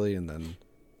eventually, and then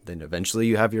eventually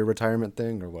you have your retirement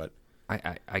thing, or what?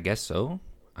 I guess so.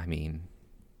 I mean,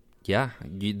 yeah,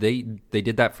 they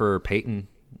did that for Peyton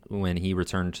when he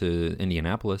returned to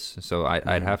Indianapolis. So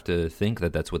I'd have to think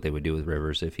that that's what they would do with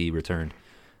Rivers if he returned.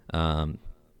 But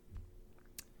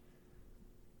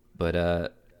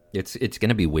it's going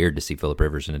to be weird to see Philip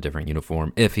Rivers in a different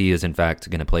uniform if he is in fact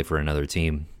going to play for another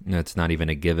team. It's not even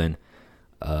a given.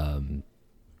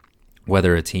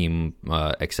 Whether a team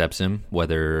accepts him,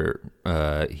 whether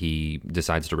he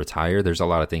decides to retire, there's a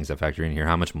lot of things that factor in here.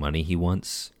 How much money he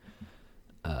wants,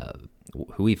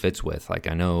 who he fits with. I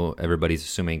know everybody's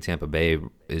assuming Tampa Bay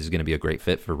is going to be a great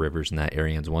fit for Rivers, and that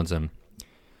Arians wants him,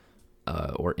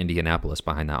 or Indianapolis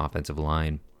behind that offensive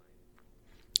line.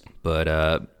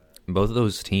 But both of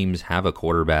those teams have a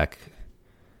quarterback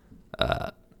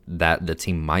that the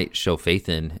team might show faith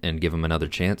in and give him another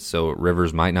chance. So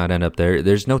Rivers might not end up there.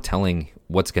 There's no telling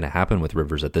what's going to happen with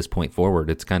Rivers at this point forward.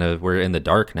 It's we're in the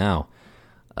dark now.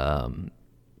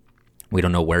 We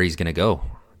don't know where he's going to go.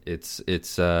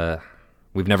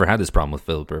 We've never had this problem with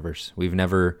Philip Rivers. We've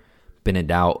never been in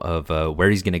doubt of where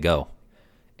he's going to go.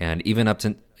 And even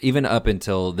up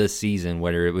until this season,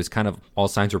 where it was kind of all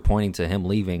signs were pointing to him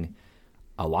leaving,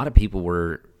 a lot of people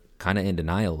were kind of in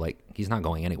denial, he's not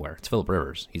going anywhere. It's Philip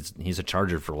Rivers. He's a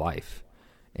Charger for life.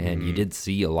 And you did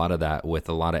see a lot of that with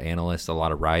a lot of analysts, a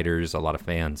lot of writers, a lot of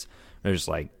fans. They're just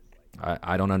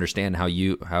I don't understand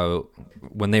how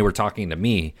when they were talking to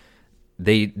me,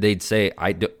 they'd say,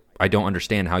 I don't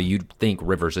understand how you think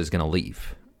Rivers is going to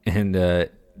leave. And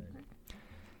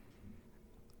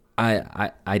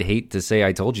I'd hate to say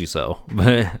I told you so,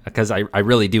 but because I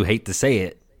really do hate to say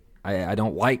it. I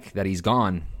don't like that he's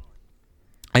gone.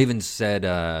 I even said,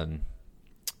 I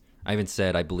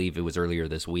believe it was earlier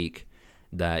this week,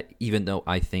 that even though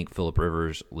I think Phillip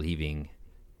Rivers leaving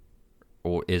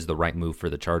is the right move for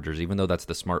the Chargers, even though that's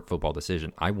the smart football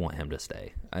decision, I want him to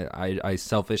stay. I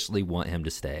selfishly want him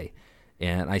to stay,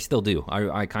 and I still do.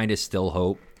 I kind of still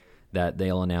hope that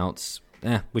they'll announce,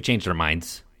 we changed our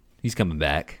minds. He's coming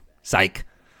back. Psych.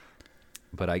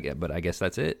 But I guess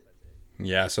that's it.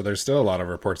 Yeah, so there's still a lot of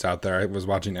reports out there. I was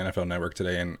watching NFL Network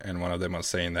today, and one of them was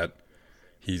saying that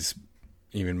he's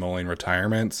even mulling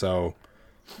retirement. So,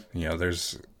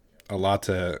 there's a lot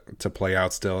to play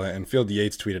out still. And Field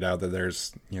Yates tweeted out that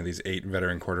there's, these 8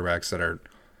 veteran quarterbacks that are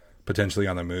potentially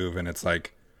on the move. And it's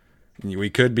like, we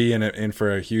could be in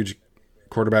for a huge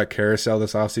quarterback carousel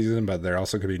this offseason, but there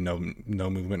also could be no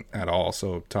movement at all.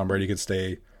 So Tom Brady could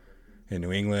stay in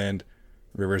New England.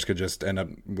 Rivers could just end up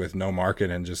with no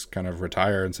market and just kind of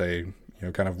retire and say,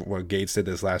 kind of what Gates did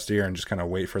this last year and just kind of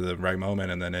wait for the right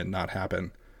moment and then it not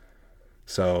happen.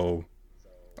 So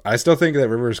I still think that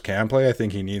Rivers can play. I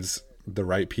think he needs the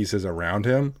right pieces around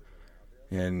him.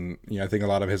 And, I think a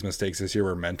lot of his mistakes this year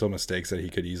were mental mistakes that he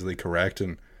could easily correct.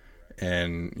 And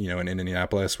in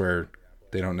Indianapolis, where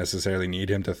they don't necessarily need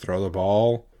him to throw the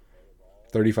ball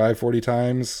 35, 40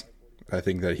 times, I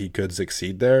think that he could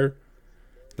succeed there.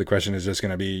 The question is just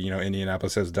going to be,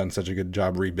 Indianapolis has done such a good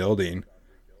job rebuilding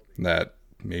that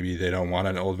maybe they don't want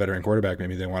an old veteran quarterback.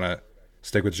 Maybe they want to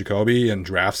stick with Jacoby and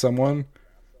draft someone.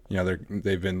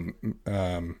 They've been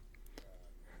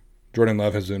Jordan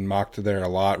Love has been mocked there a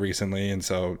lot recently, and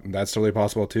so that's totally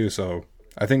possible too. So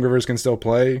I think Rivers can still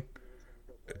play.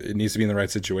 It needs to be in the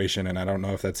right situation, and I don't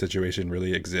know if that situation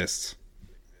really exists.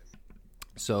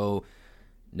 So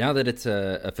now that it's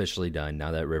officially done,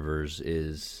 now that Rivers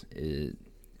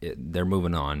they're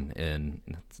moving on, and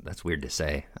that's weird to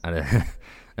say.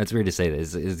 That's weird to say.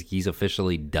 He's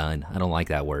officially done. I don't like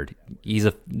that word.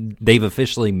 They've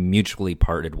officially mutually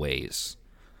parted ways.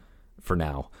 For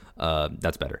now,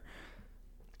 that's better.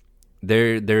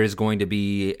 There is going to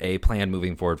be a plan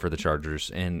moving forward for the Chargers,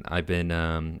 and I've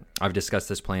discussed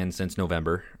this plan since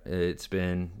November. It's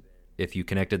been, if you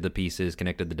connected the pieces,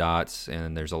 connected the dots,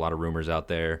 and there's a lot of rumors out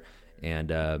there,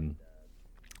 and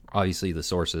obviously the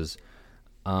sources.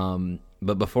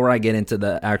 But before I get into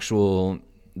the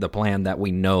plan that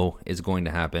we know is going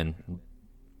to happen,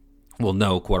 we'll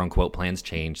know, quote unquote, plans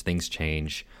change, things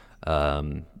change.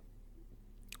 What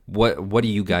do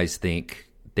you guys think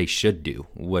they should do?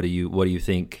 What do you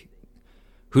think?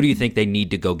 Who do you think they need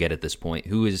to go get at this point?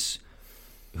 Who's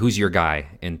your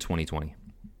guy in 2020?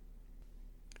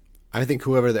 I think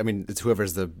it's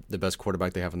whoever's the best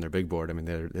quarterback they have on their big board. I mean,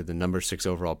 they're the number 6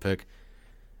 overall pick.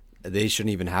 They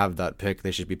shouldn't even have that pick.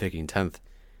 They should be picking 10th.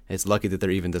 It's lucky that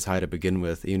they're even this high to begin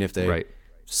with. Even if they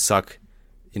suck,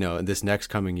 in this next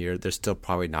coming year, they're still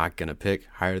probably not going to pick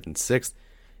higher than 6th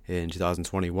in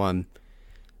 2021.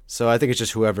 So I think it's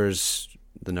just whoever's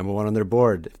the number 1 on their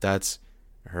board. If that's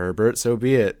Herbert, so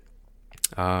be it.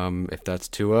 If that's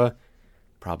Tua,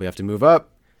 probably have to move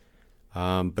up.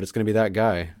 But it's going to be that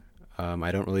guy.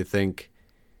 I don't really think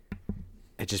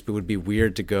it would be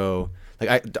weird to go.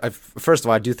 First of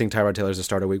all, I do think Tyrod Taylor's a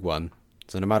starter week 1.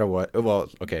 So no matter what,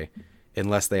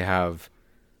 unless they have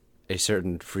a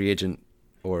certain free agent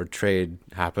or trade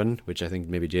happen, which I think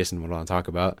maybe Jason would want to talk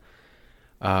about.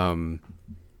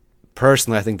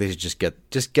 Personally, I think they should just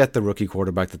get the rookie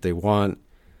quarterback that they want.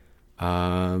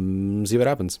 See what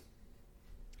happens.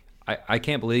 I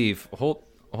can't believe.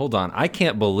 Hold on. I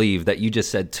can't believe that you just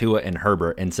said Tua and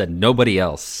Herbert and said nobody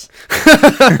else.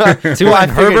 Tua and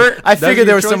Herbert? I figured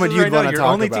there was someone you'd want to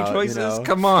talk only about. Two choices?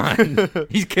 Come on.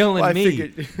 He's killing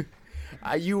me.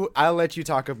 I'll let you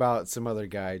talk about some other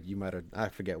guy. You might have, I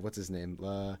forget, what's his name?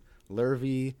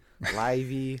 Livey?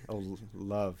 Oh,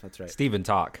 Love. That's right. Stephen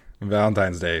Talk.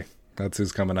 Valentine's Day. That's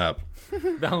who's coming up.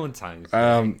 Valentine's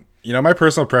Day. My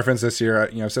personal preference this year,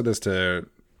 I've said this to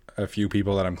a few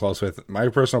people that I'm close with. My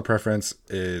personal preference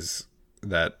is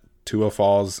that Tua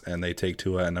falls and they take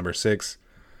Tua at number 6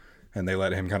 and they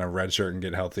let him kind of redshirt and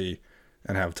get healthy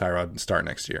and have Tyrod start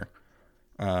next year.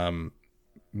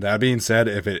 That being said,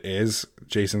 if it is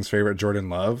Jason's favorite Jordan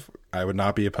Love, I would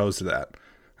not be opposed to that.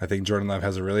 I think Jordan Love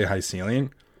has a really high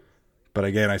ceiling, but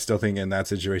again, I still think in that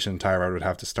situation, Tyrod would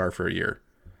have to start for a year.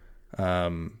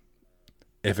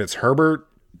 If it's Herbert,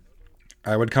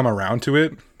 I would come around to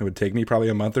it. It would take me probably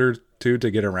a month or two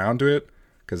to get around to it.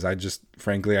 because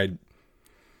frankly,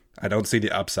 I don't see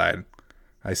the upside.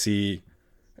 I see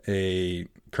a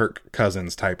Kirk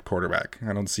Cousins type quarterback.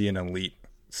 I don't see an elite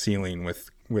ceiling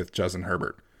with Justin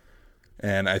Herbert.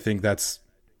 And I think that's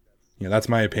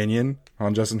my opinion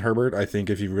on Justin Herbert. I think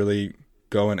if you really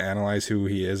go and analyze who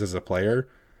he is as a player,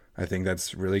 I think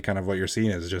that's really kind of what you're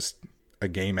seeing is just a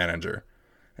game manager.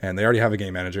 And they already have a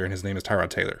game manager, and his name is Tyrod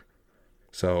Taylor.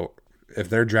 So if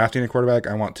they're drafting a quarterback,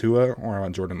 I want Tua or I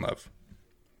want Jordan Love.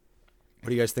 What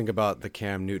do you guys think about the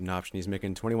Cam Newton option? He's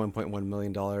making $21.1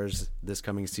 million this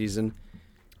coming season.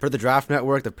 Per the Draft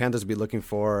Network, the Panthers will be looking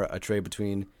for a trade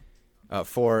between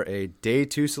for a day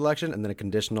 2 selection and then a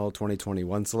conditional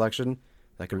 2021 selection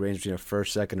that could range between a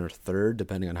first, second, or third,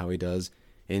 depending on how he does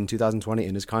in 2020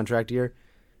 in his contract year.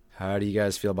 How do you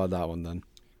guys feel about that one then?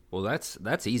 Well,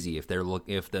 that's easy. If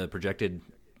the projected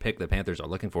pick the Panthers are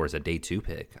looking for is a day 2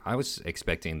 pick, I was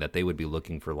expecting that they would be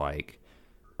looking for like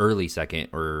early second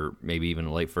or maybe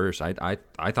even late first. I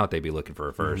thought they'd be looking for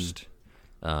a first,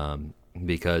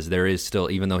 because there is still,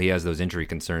 even though he has those injury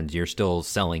concerns, you're still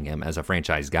selling him as a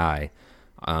franchise guy.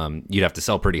 You'd have to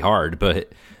sell pretty hard,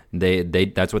 but they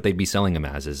that's what they'd be selling him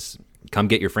as, is come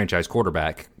get your franchise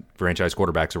quarterback. Franchise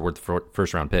quarterbacks are worth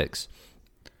first round picks.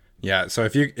 Yeah, so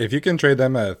if you can trade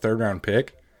them a third round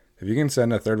pick, if you can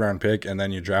send a third round pick and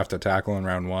then you draft a tackle in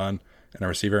round 1 and a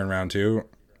receiver in round 2,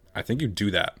 I think you do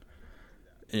that.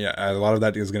 Yeah, a lot of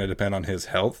that is going to depend on his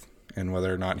health and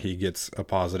whether or not he gets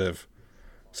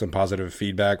some positive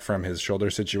feedback from his shoulder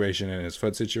situation and his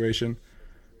foot situation.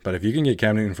 But if you can get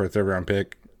Cam Newton for a third round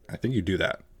pick, I think you do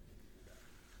that.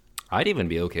 I'd even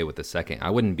be okay with the second. I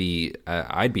wouldn't be.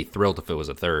 I'd be thrilled if it was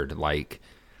a third. Like,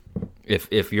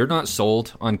 if you're not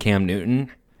sold on Cam Newton,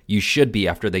 you should be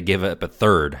after they give up a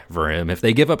third for him. If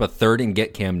they give up a third and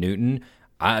get Cam Newton,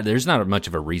 there's not much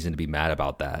of a reason to be mad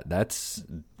about that. That's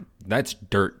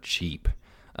dirt cheap.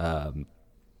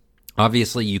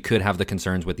 Obviously, you could have the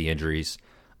concerns with the injuries.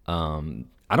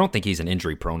 I don't think he's an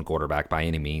injury-prone quarterback by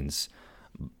any means.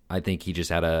 I think he just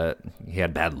had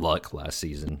bad luck last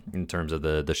season in terms of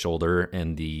the shoulder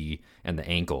and the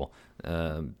ankle.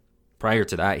 Prior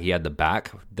to that, he had the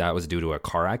back that was due to a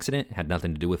car accident, had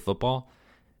nothing to do with football,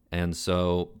 and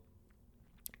so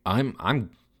I'm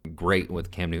great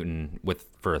with Cam Newton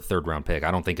for a third round pick.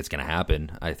 I don't think it's going to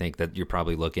happen. I think that you're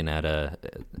probably looking at a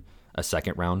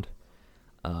second round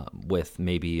with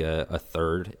maybe a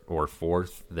third or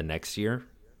fourth the next year.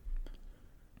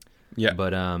 Yeah,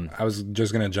 but I was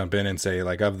just going to jump in and say,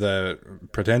 like, of the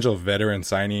potential veteran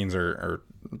signings or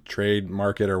trade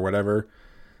market or whatever,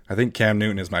 I think Cam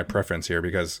Newton is my preference here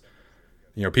because,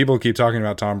 people keep talking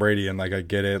about Tom Brady and, like, I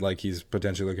get it, like, he's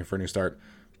potentially looking for a new start,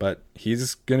 but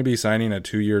he's going to be signing a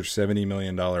 2-year, $70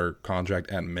 million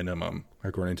contract at minimum,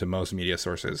 according to most media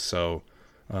sources. So,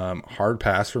 hard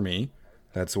pass for me.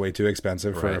 That's way too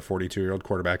expensive for a 42-year-old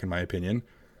quarterback, in my opinion.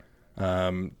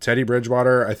 Teddy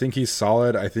Bridgewater, I think he's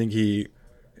solid. I think he,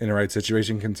 in the right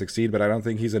situation, can succeed, but I don't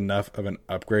think he's enough of an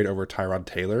upgrade over Tyrod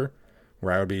Taylor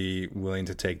where I would be willing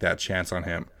to take that chance on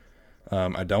him.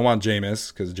 I don't want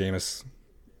Jameis because Jameis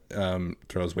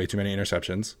throws way too many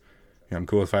interceptions. I'm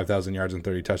cool with 5,000 yards and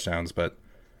 30 touchdowns, but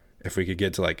if we could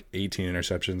get to like 18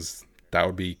 interceptions, that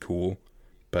would be cool,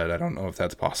 but I don't know if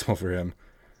that's possible for him.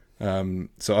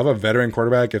 So of a veteran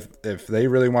quarterback, if they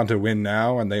really want to win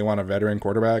now and they want a veteran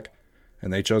quarterback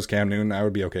and they chose Cam Newton, I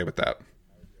would be okay with that.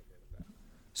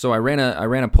 So I ran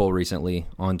a poll recently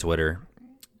on Twitter,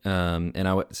 and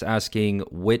I was asking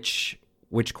which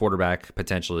quarterback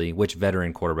potentially, which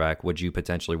veteran quarterback would you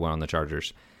potentially want on the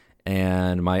Chargers?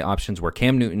 And my options were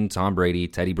Cam Newton, Tom Brady,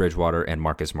 Teddy Bridgewater, and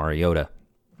Marcus Mariota.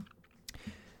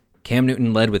 Cam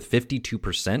Newton led with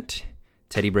 52%.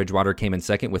 Teddy Bridgewater came in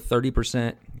second with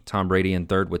 30%. Tom Brady in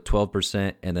third with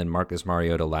 12%. And then Marcus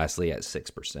Mariota lastly at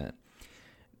 6%.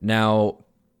 Now,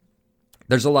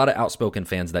 there's a lot of outspoken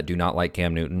fans that do not like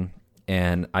Cam Newton,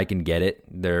 and I can get it.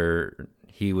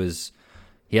 He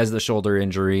has the shoulder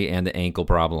injury and the ankle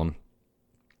problem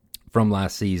from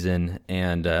last season,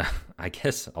 and I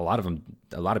guess a lot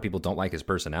of people don't like his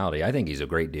personality. I think he's a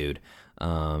great dude,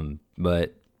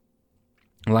 but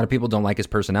a lot of people don't like his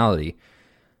personality.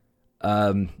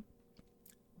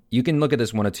 You can look at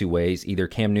this one of two ways. Either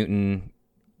Cam Newton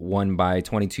won by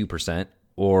 22%,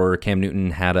 or Cam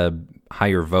Newton had a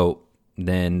higher vote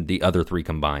than the other three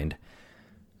combined.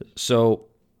 So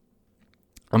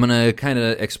I'm going to kind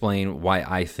of explain why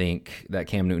I think that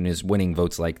Cam Newton is winning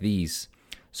votes like these.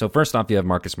 So first off, you have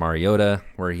Marcus Mariota,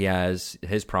 where he has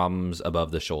his problems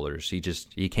above the shoulders.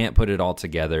 He can't put it all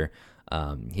together.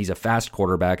 He's a fast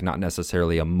quarterback, not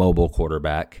necessarily a mobile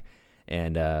quarterback.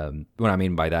 And what I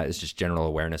mean by that is just general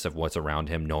awareness of what's around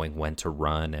him, knowing when to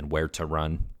run and where to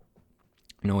run,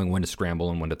 knowing when to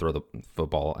scramble and when to throw the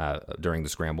football during the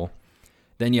scramble.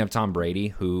 Then you have Tom Brady,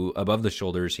 who above the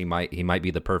shoulders, he might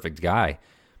be the perfect guy,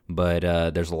 but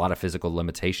there's a lot of physical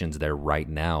limitations there right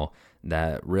now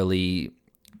that really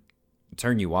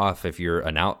turn you off if you're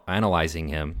analyzing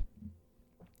him.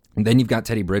 And then you've got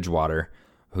Teddy Bridgewater,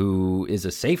 who is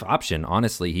a safe option.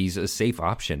 Honestly, he's a safe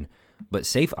option, but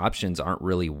safe options aren't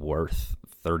really worth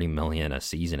 $30 million a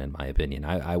season, in my opinion.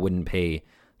 I wouldn't pay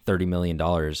 $30 million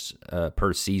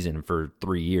per season for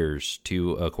 3 years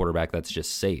to a quarterback that's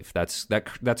just safe. That's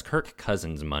Kirk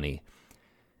Cousins money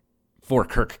for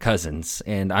Kirk Cousins,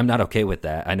 and I'm not okay with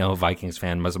that. I know Vikings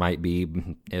fan might be.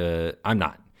 I'm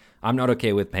not. I'm not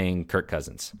okay with paying Kirk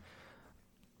Cousins.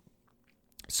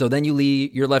 So then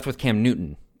you're left with Cam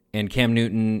Newton. And Cam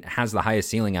Newton has the highest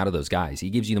ceiling out of those guys. He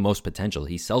gives you the most potential.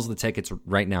 He sells the tickets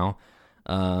right now.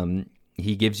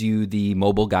 He gives you the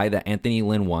mobile guy that Anthony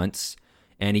Lynn wants,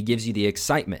 and he gives you the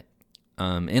excitement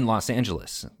in Los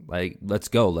Angeles. Like, let's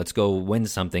go win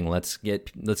something. Let's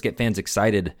get fans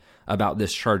excited about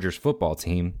this Chargers football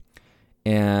team.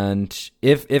 And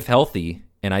if healthy,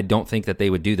 and I don't think that they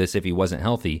would do this if he wasn't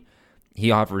healthy,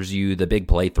 he offers you the big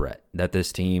play threat that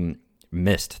this team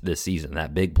missed this season,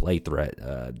 that big play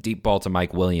threat, deep ball to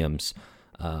Mike Williams.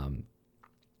 Cam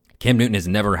Newton has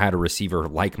never had a receiver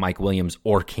like Mike Williams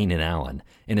or Keenan Allen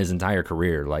in his entire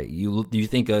career. Like, you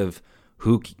think of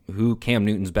who Cam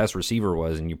Newton's best receiver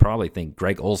was, and you probably think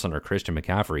Greg Olsen or Christian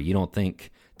McCaffrey. You don't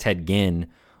think Ted Ginn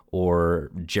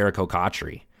or Jericho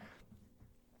Cotchery.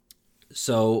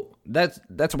 So that's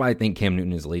why I think Cam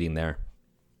Newton is leading there.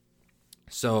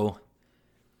 So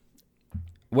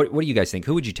what do you guys think?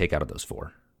 Who would you take out of those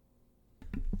four?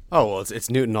 Oh, well, it's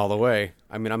Newton all the way.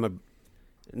 I mean,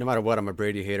 no matter what, I'm a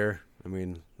Brady hater. I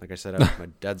mean, like I said, my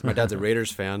dad's a Raiders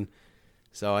fan,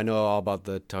 so I know all about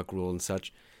the Tuck rule and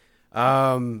such.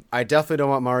 I definitely don't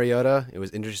want Mariota. It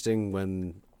was interesting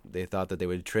when they thought that they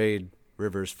would trade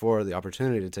Rivers for the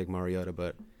opportunity to take Mariota,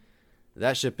 but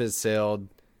that ship has sailed.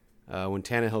 When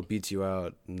Tannehill beats you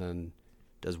out and then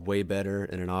does way better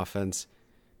in an offense,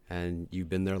 and you've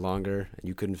been there longer and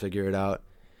you couldn't figure it out.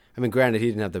 I mean, granted, he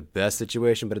didn't have the best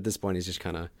situation, but at this point, he's just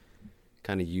kind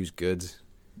of used goods.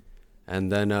 And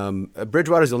then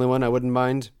Bridgewater's the only one I wouldn't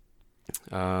mind.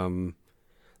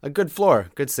 A good floor,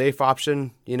 good safe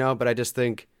option, but I just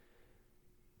think,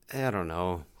 I don't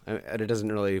know. It doesn't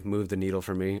really move the needle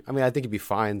for me. I mean, I think he'd be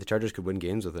fine. The Chargers could win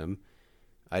games with him.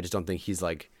 I just don't think he's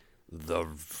like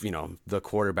the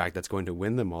quarterback that's going to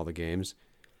win them all the games.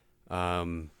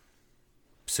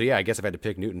 So yeah, I guess if I had to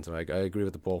pick Newton, so I agree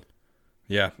with the poll.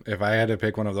 Yeah, if I had to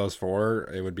pick one of those four,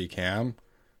 it would be Cam.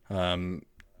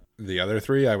 The other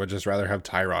three, I would just rather have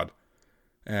Tyrod.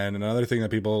 And another thing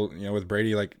that people, with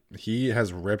Brady, like, he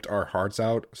has ripped our hearts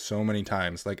out so many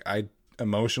times. Like,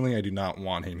 emotionally, I do not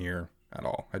want him here at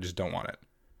all. I just don't want it.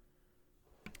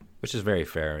 Which is very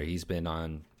fair. He's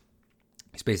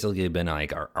basically been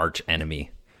like our arch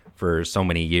enemy for so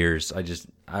many years.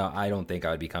 I don't think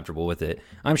I'd be comfortable with it.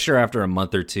 I'm sure after a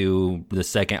month or two, the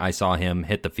second I saw him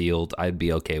hit the field, I'd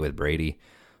be okay with Brady.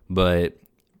 But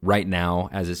right now,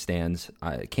 as it stands,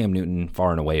 Cam Newton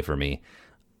far and away for me.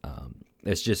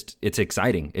 It's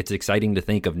exciting. It's exciting to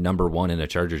think of number one in a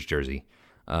Chargers jersey.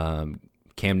 Cam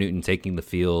Newton taking the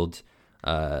field.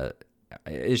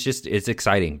 It's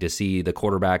exciting to see the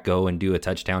quarterback go and do a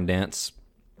touchdown dance.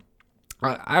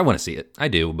 I want to see it. I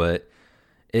do, but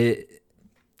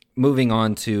moving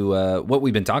on to what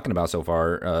we've been talking about so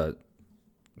far,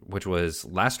 which was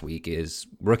last week, is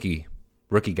rookie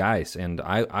guys. And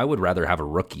I would rather have a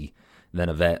rookie than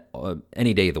a vet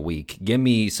any day of the week. Give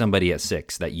me somebody at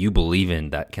 6 that you believe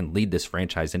in that can lead this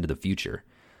franchise into the future.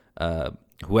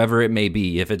 Whoever it may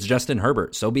be. If it's Justin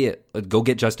Herbert, so be it. Go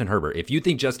get Justin Herbert. If you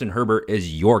think Justin Herbert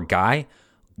is your guy,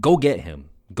 go get him.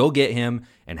 Go get him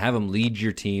and have him lead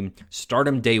your team. Start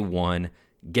him day one.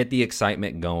 Get the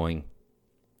excitement going.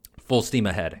 Full steam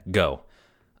ahead. Go.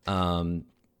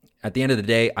 At the end of the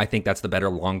day, I think that's the better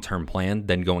long-term plan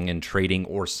than going and trading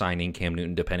or signing Cam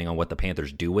Newton, depending on what the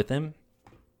Panthers do with him.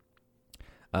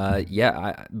 But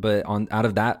out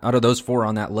of those four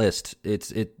on that list,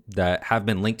 that have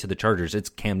been linked to the Chargers, it's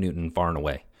Cam Newton far and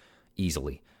away,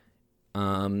 easily.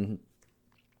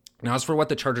 Now, as for what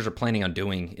the Chargers are planning on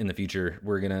doing in the future,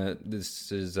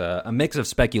 this is a mix of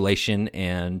speculation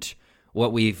and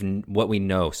what we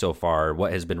know so far,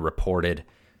 what has been reported.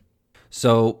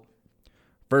 So,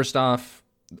 first off,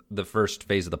 the first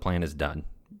phase of the plan is done.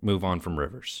 Move on from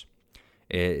Rivers.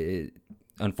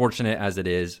 Unfortunate as it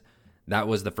is, That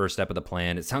was the first step of the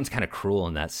plan. It sounds kind of cruel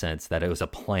in that sense that it was a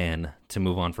plan to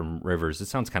move on from Rivers. It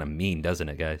sounds kind of mean, doesn't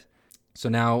it, guys? So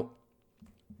now,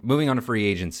 moving on to free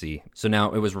agency. So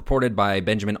now it was reported by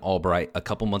Benjamin Albright a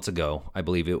couple months ago, I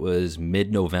believe it was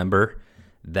mid-November,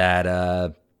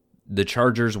 that the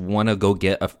Chargers want to go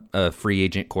get a free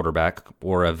agent quarterback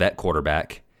or a vet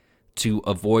quarterback to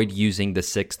avoid using the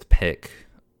 6th pick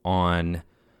on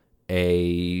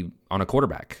a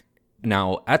quarterback.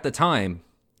 Now, at the time,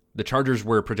 the Chargers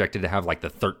were projected to have like the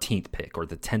 13th pick or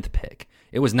the 10th pick.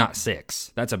 It was not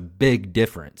 6. That's a big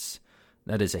difference.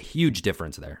 That is a huge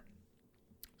difference there.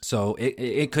 So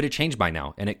it could have changed by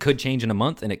now, and it could change in a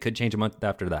month, and it could change a month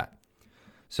after that.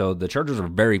 So the Chargers are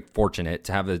very fortunate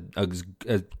to have as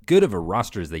good of a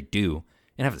roster as they do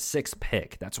and have a 6th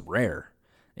pick. That's rare.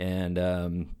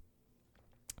 And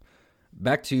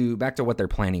back to what they're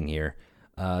planning here.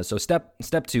 So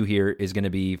step 2 here is going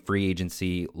to be free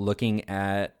agency, looking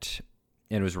at,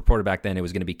 and it was reported back then, it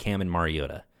was going to be Cam and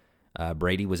Mariota.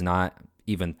 Brady was not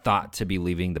even thought to be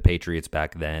leaving the Patriots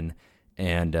back then.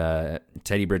 And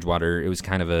Teddy Bridgewater, it was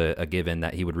kind of a given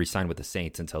that he would re-sign with the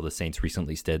Saints until the Saints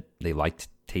recently said they liked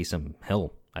Taysom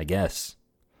Hill, I guess.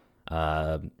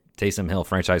 Taysom Hill,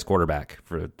 franchise quarterback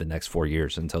for the next 4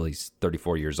 years until he's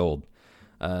 34 years old.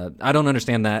 I don't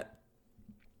understand that.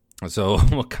 So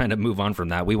we'll kind of move on from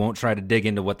that. We won't try to dig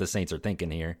into what the Saints are thinking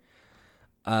here.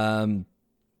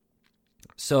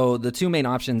 So the 2 main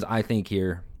options I think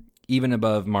here, even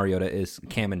above Mariota, is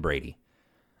Cam and Brady.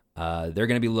 They're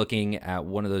going to be looking at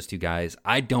one of those 2 guys.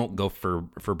 I don't go for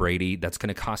Brady. That's going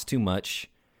to cost too much.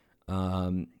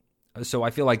 So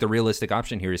I feel like the realistic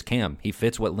option here is Cam. He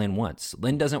fits what Lynn wants.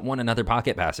 Lynn doesn't want another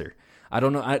pocket passer. I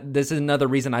don't know. This is another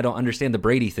reason I don't understand the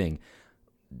Brady thing.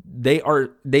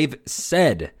 They've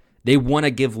said they want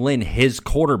to give Lynn his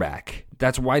quarterback.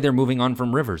 That's why they're moving on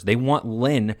from Rivers. They want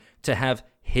Lynn to have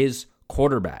his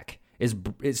quarterback.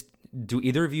 Do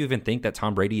either of you even think that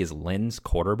Tom Brady is Lynn's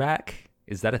quarterback?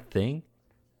 Is that a thing?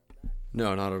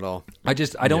 No, not at all. I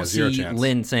don't see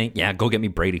Lynn saying, yeah, go get me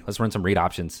Brady. Let's run some read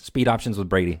options. Speed options with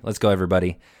Brady. Let's go,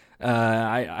 everybody.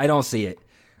 I don't see it.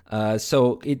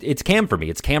 So it's Cam for me.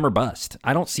 It's Cam or bust.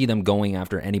 I don't see them going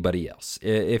after anybody else.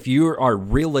 If you are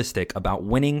realistic about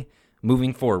winning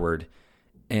moving forward,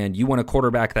 and you want a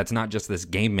quarterback that's not just this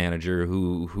game manager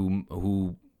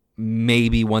who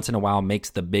maybe once in a while makes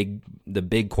the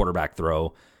big quarterback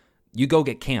throw, you go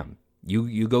get Cam.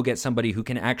 You go get somebody who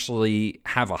can actually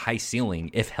have a high ceiling,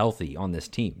 if healthy, on this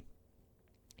team.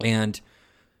 And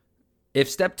if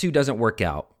step 2 doesn't work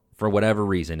out for whatever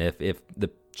reason, if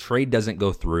the trade doesn't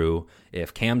go through,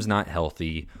 if Cam's not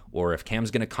healthy, or if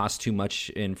Cam's going to cost too much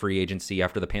in free agency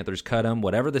after the Panthers cut him,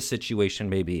 whatever the situation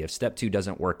may be, if step 2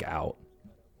 doesn't work out,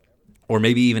 or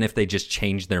maybe even if they just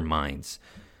change their minds,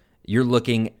 you're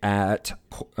looking at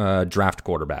draft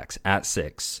quarterbacks at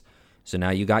 6. So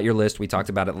now you got your list. We talked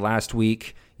about it last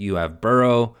week. You have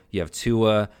Burrow, you have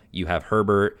Tua, you have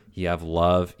Herbert, you have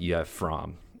Love, you have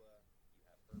Fromm.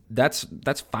 That's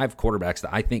 5 quarterbacks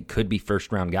that I think could be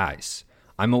first-round guys.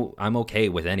 I'm okay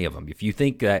with any of them. If you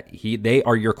think that they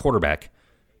are your quarterback,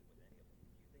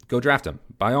 go draft them,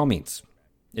 by all means.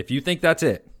 If you think that's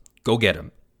it, go get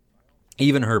him.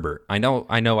 Even Herbert. I know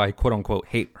I quote-unquote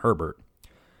hate Herbert,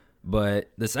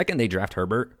 but the second they draft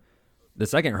Herbert, the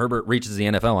second Herbert reaches the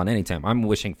NFL on any team, I'm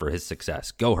wishing for his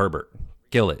success. Go Herbert.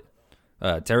 Kill it.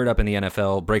 Tear it up in the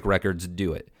NFL, break records,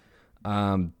 do it.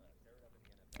 Now,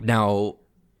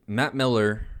 Matt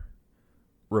Miller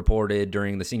reported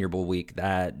during the Senior Bowl week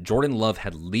that Jordan Love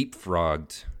had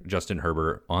leapfrogged Justin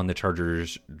Herbert on the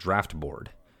Chargers draft board.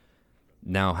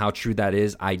 Now, how true that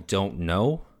is, I don't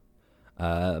know.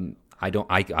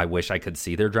 I wish I could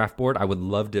see their draft board. I would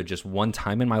love to just one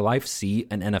time in my life see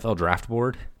an NFL draft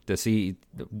board to see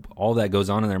all that goes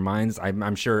on in their minds.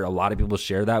 I'm sure a lot of people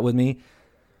share that with me.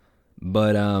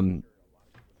 But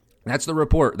that's the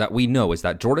report that we know, is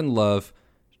that Jordan Love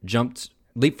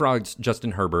leapfrogged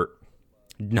Justin Herbert.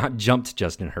 Not jumped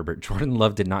Justin Herbert. Jordan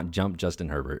Love did not jump Justin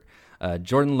Herbert.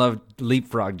 Jordan Love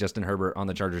leapfrogged Justin Herbert on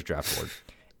the Chargers draft board.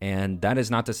 And that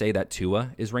is not to say that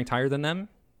Tua is ranked higher than them.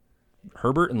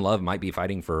 Herbert and Love might be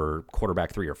fighting for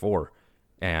quarterback 3 or 4.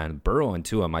 And Burrow and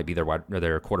Tua might be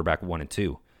their quarterback 1 and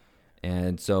 2.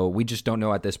 And so we just don't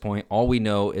know at this point. All we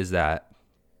know is that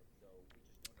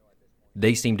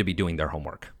they seem to be doing their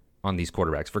homework on these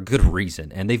quarterbacks for good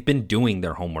reason. And they've been doing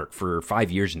their homework for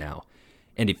 5 years now.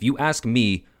 And if you ask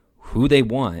me who they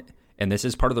want, and this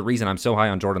is part of the reason I'm so high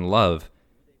on Jordan Love,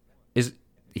 is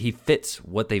he fits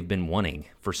what they've been wanting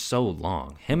for so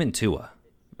long. Him and Tua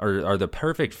are the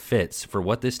perfect fits for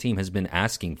what this team has been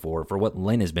asking for what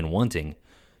Lynn has been wanting.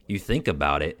 You think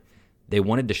about it, they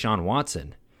wanted Deshaun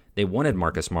Watson. They wanted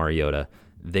Marcus Mariota.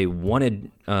 They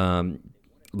wanted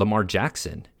Lamar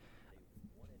Jackson.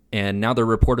 And now they're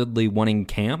reportedly wanting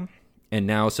Cam. And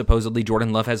now supposedly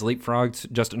Jordan Love has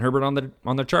leapfrogged Justin Herbert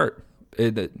on the chart.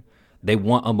 They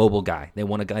want a mobile guy. They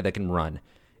want a guy that can run.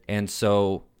 And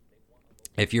so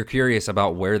if you're curious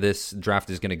about where this draft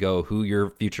is going to go, who your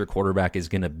future quarterback is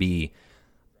going to be,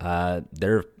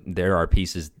 there are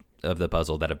pieces of the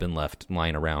puzzle that have been left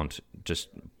lying around. Just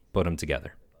put them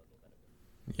together.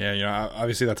 Yeah,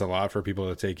 obviously that's a lot for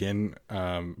people to take in,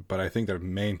 but I think the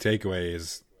main takeaway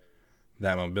is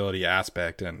that mobility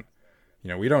aspect. And,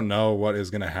 we don't know what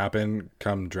is going to happen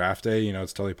come draft day.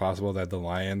 It's totally possible that the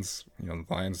Lions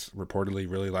reportedly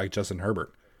really like Justin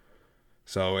Herbert.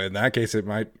 So in that case, it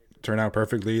might turn out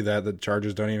perfectly that the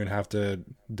Chargers don't even have to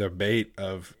debate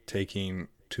of taking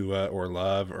Tua or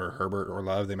Love or Herbert or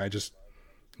Love.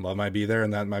 Love might be there,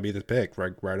 and that might be the pick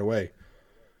right away.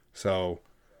 So,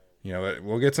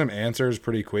 we'll get some answers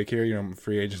pretty quick here.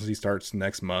 Free agency starts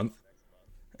next month.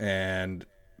 And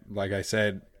like I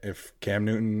said, if Cam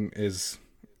Newton is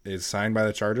signed by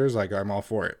the Chargers, I'm all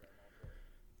for it.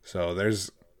 So there's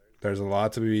a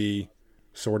lot to be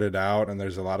sorted out, and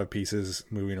there's a lot of pieces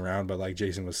moving around. But like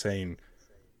Jason was saying,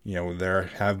 there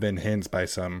have been hints by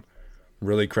some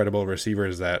really credible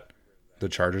receivers that the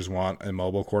Chargers want a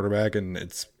mobile quarterback, and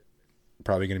it's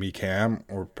probably going to be Cam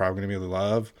or probably going to be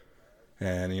Love.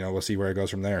 And, we'll see where it goes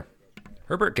from there.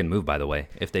 Herbert can move, by the way,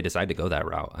 if they decide to go that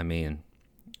route. I mean,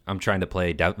 I'm trying to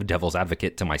play devil's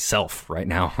advocate to myself right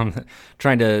now. I'm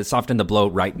trying to soften the blow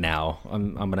right now.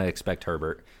 I'm going to expect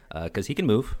Herbert because he can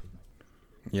move.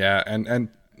 Yeah, and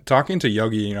talking to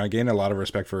Yogi, I gained a lot of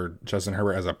respect for Justin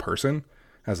Herbert as a person,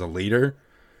 as a leader.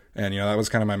 And, that was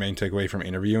kind of my main takeaway from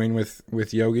interviewing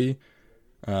with Yogi.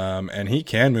 And he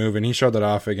can move, and he showed that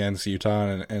off against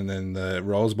Utah and then the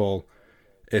Rose Bowl.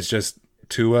 It's just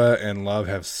Tua and Love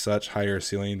have such higher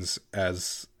ceilings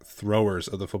as throwers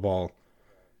of the football.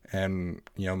 And,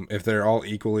 if they're all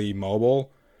equally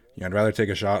mobile, I'd rather take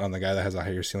a shot on the guy that has a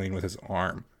higher ceiling with his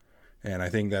arm. And I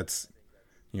think that's,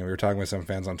 we were talking with some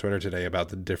fans on Twitter today about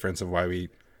the difference of why we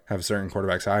have certain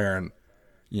quarterbacks higher. And,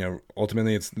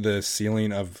 ultimately it's the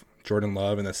ceiling of Jordan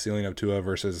Love and the ceiling of Tua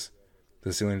versus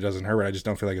the ceiling of Justin Herbert. I just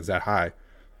don't feel like it's that high.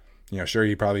 Sure,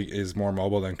 he probably is more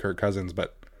mobile than Kirk Cousins,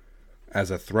 but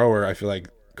as a thrower, I feel like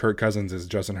Kirk Cousins is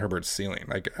Justin Herbert's ceiling.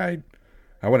 I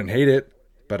wouldn't hate it,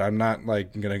 but I'm not going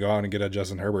to go out and get a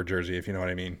Justin Herbert jersey, if you know what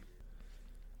I mean.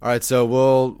 All right, so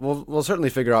we'll certainly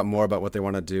figure out more about what they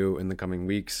want to do in the coming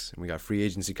weeks. We got free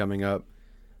agency coming up.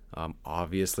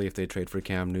 Obviously, if they trade for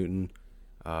Cam Newton,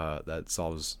 that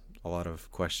solves a lot of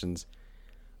questions.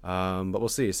 But we'll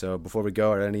see. So before we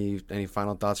go, are any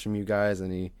final thoughts from you guys?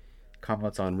 Any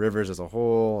comments on Rivers as a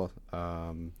whole?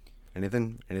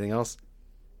 Anything else?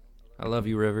 I love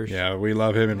you, Rivers. Yeah, we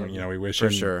love him, and we wish him,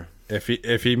 for sure.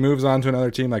 If he moves on to another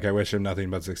team, I wish him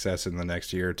nothing but success in the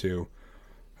next year or two.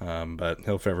 But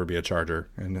he'll forever be a Charger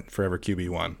and forever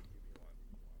QB1.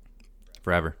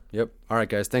 Forever. Yep. All right,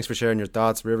 guys. Thanks for sharing your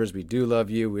thoughts, Rivers. We do love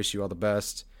you. Wish you all the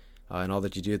best and all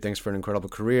that you do. Thanks for an incredible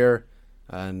career,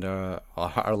 and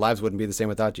our lives wouldn't be the same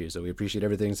without you. So we appreciate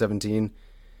everything. 17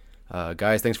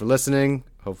 guys. Thanks for listening.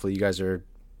 Hopefully, you guys are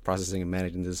processing and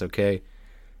managing this okay.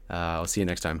 I'll see you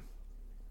next time.